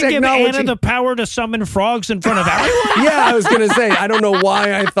 to give Anna the power to summon frogs in front of everyone. Yeah, I was going to say. I don't know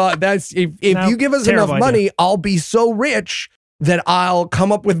why I thought that's if you give us enough money, I'll be so rich that I'll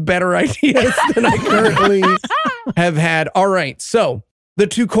come up with better ideas than I currently have had. All right, so. The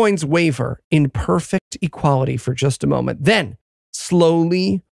 2 coins waver in perfect equality for just a moment. Then,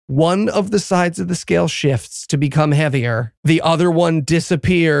 slowly, one of the sides of the scale shifts to become heavier. The other one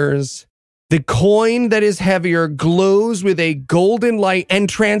disappears. The coin that is heavier glows with a golden light and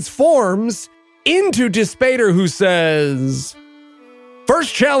transforms into Despater, who says,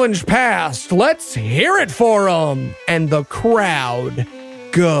 "First challenge passed. Let's hear it for him." And the crowd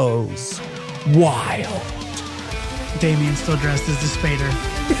goes wild. Damien still dressed as Despater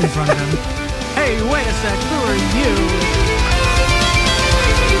in front of him. Hey, wait a sec. Who are you?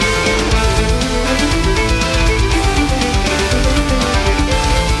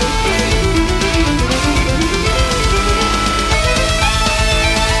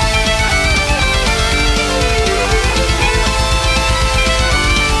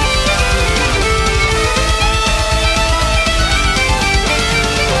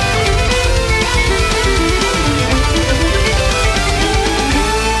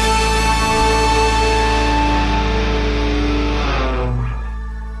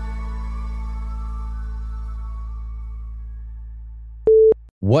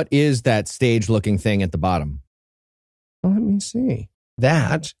 What is that stage-looking thing at the bottom? Well, let me see.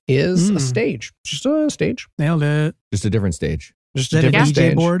 That is a stage. Just a stage. Nailed it. Just a different stage. Just a different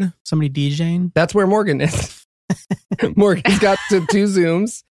stage. DJ board? Somebody DJing? That's where Morgan is. Morgan's got 2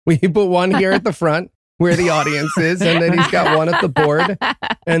 Zooms. We put one here at the front where the audience is, and then he's got one at the board.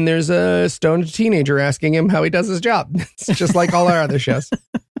 And there's a stoned teenager asking him how he does his job. It's just like all our other shows.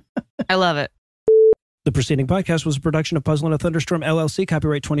 I love it. The preceding podcast was a production of Puzzle and a Thunderstorm LLC,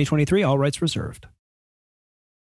 copyright 2023, all rights reserved.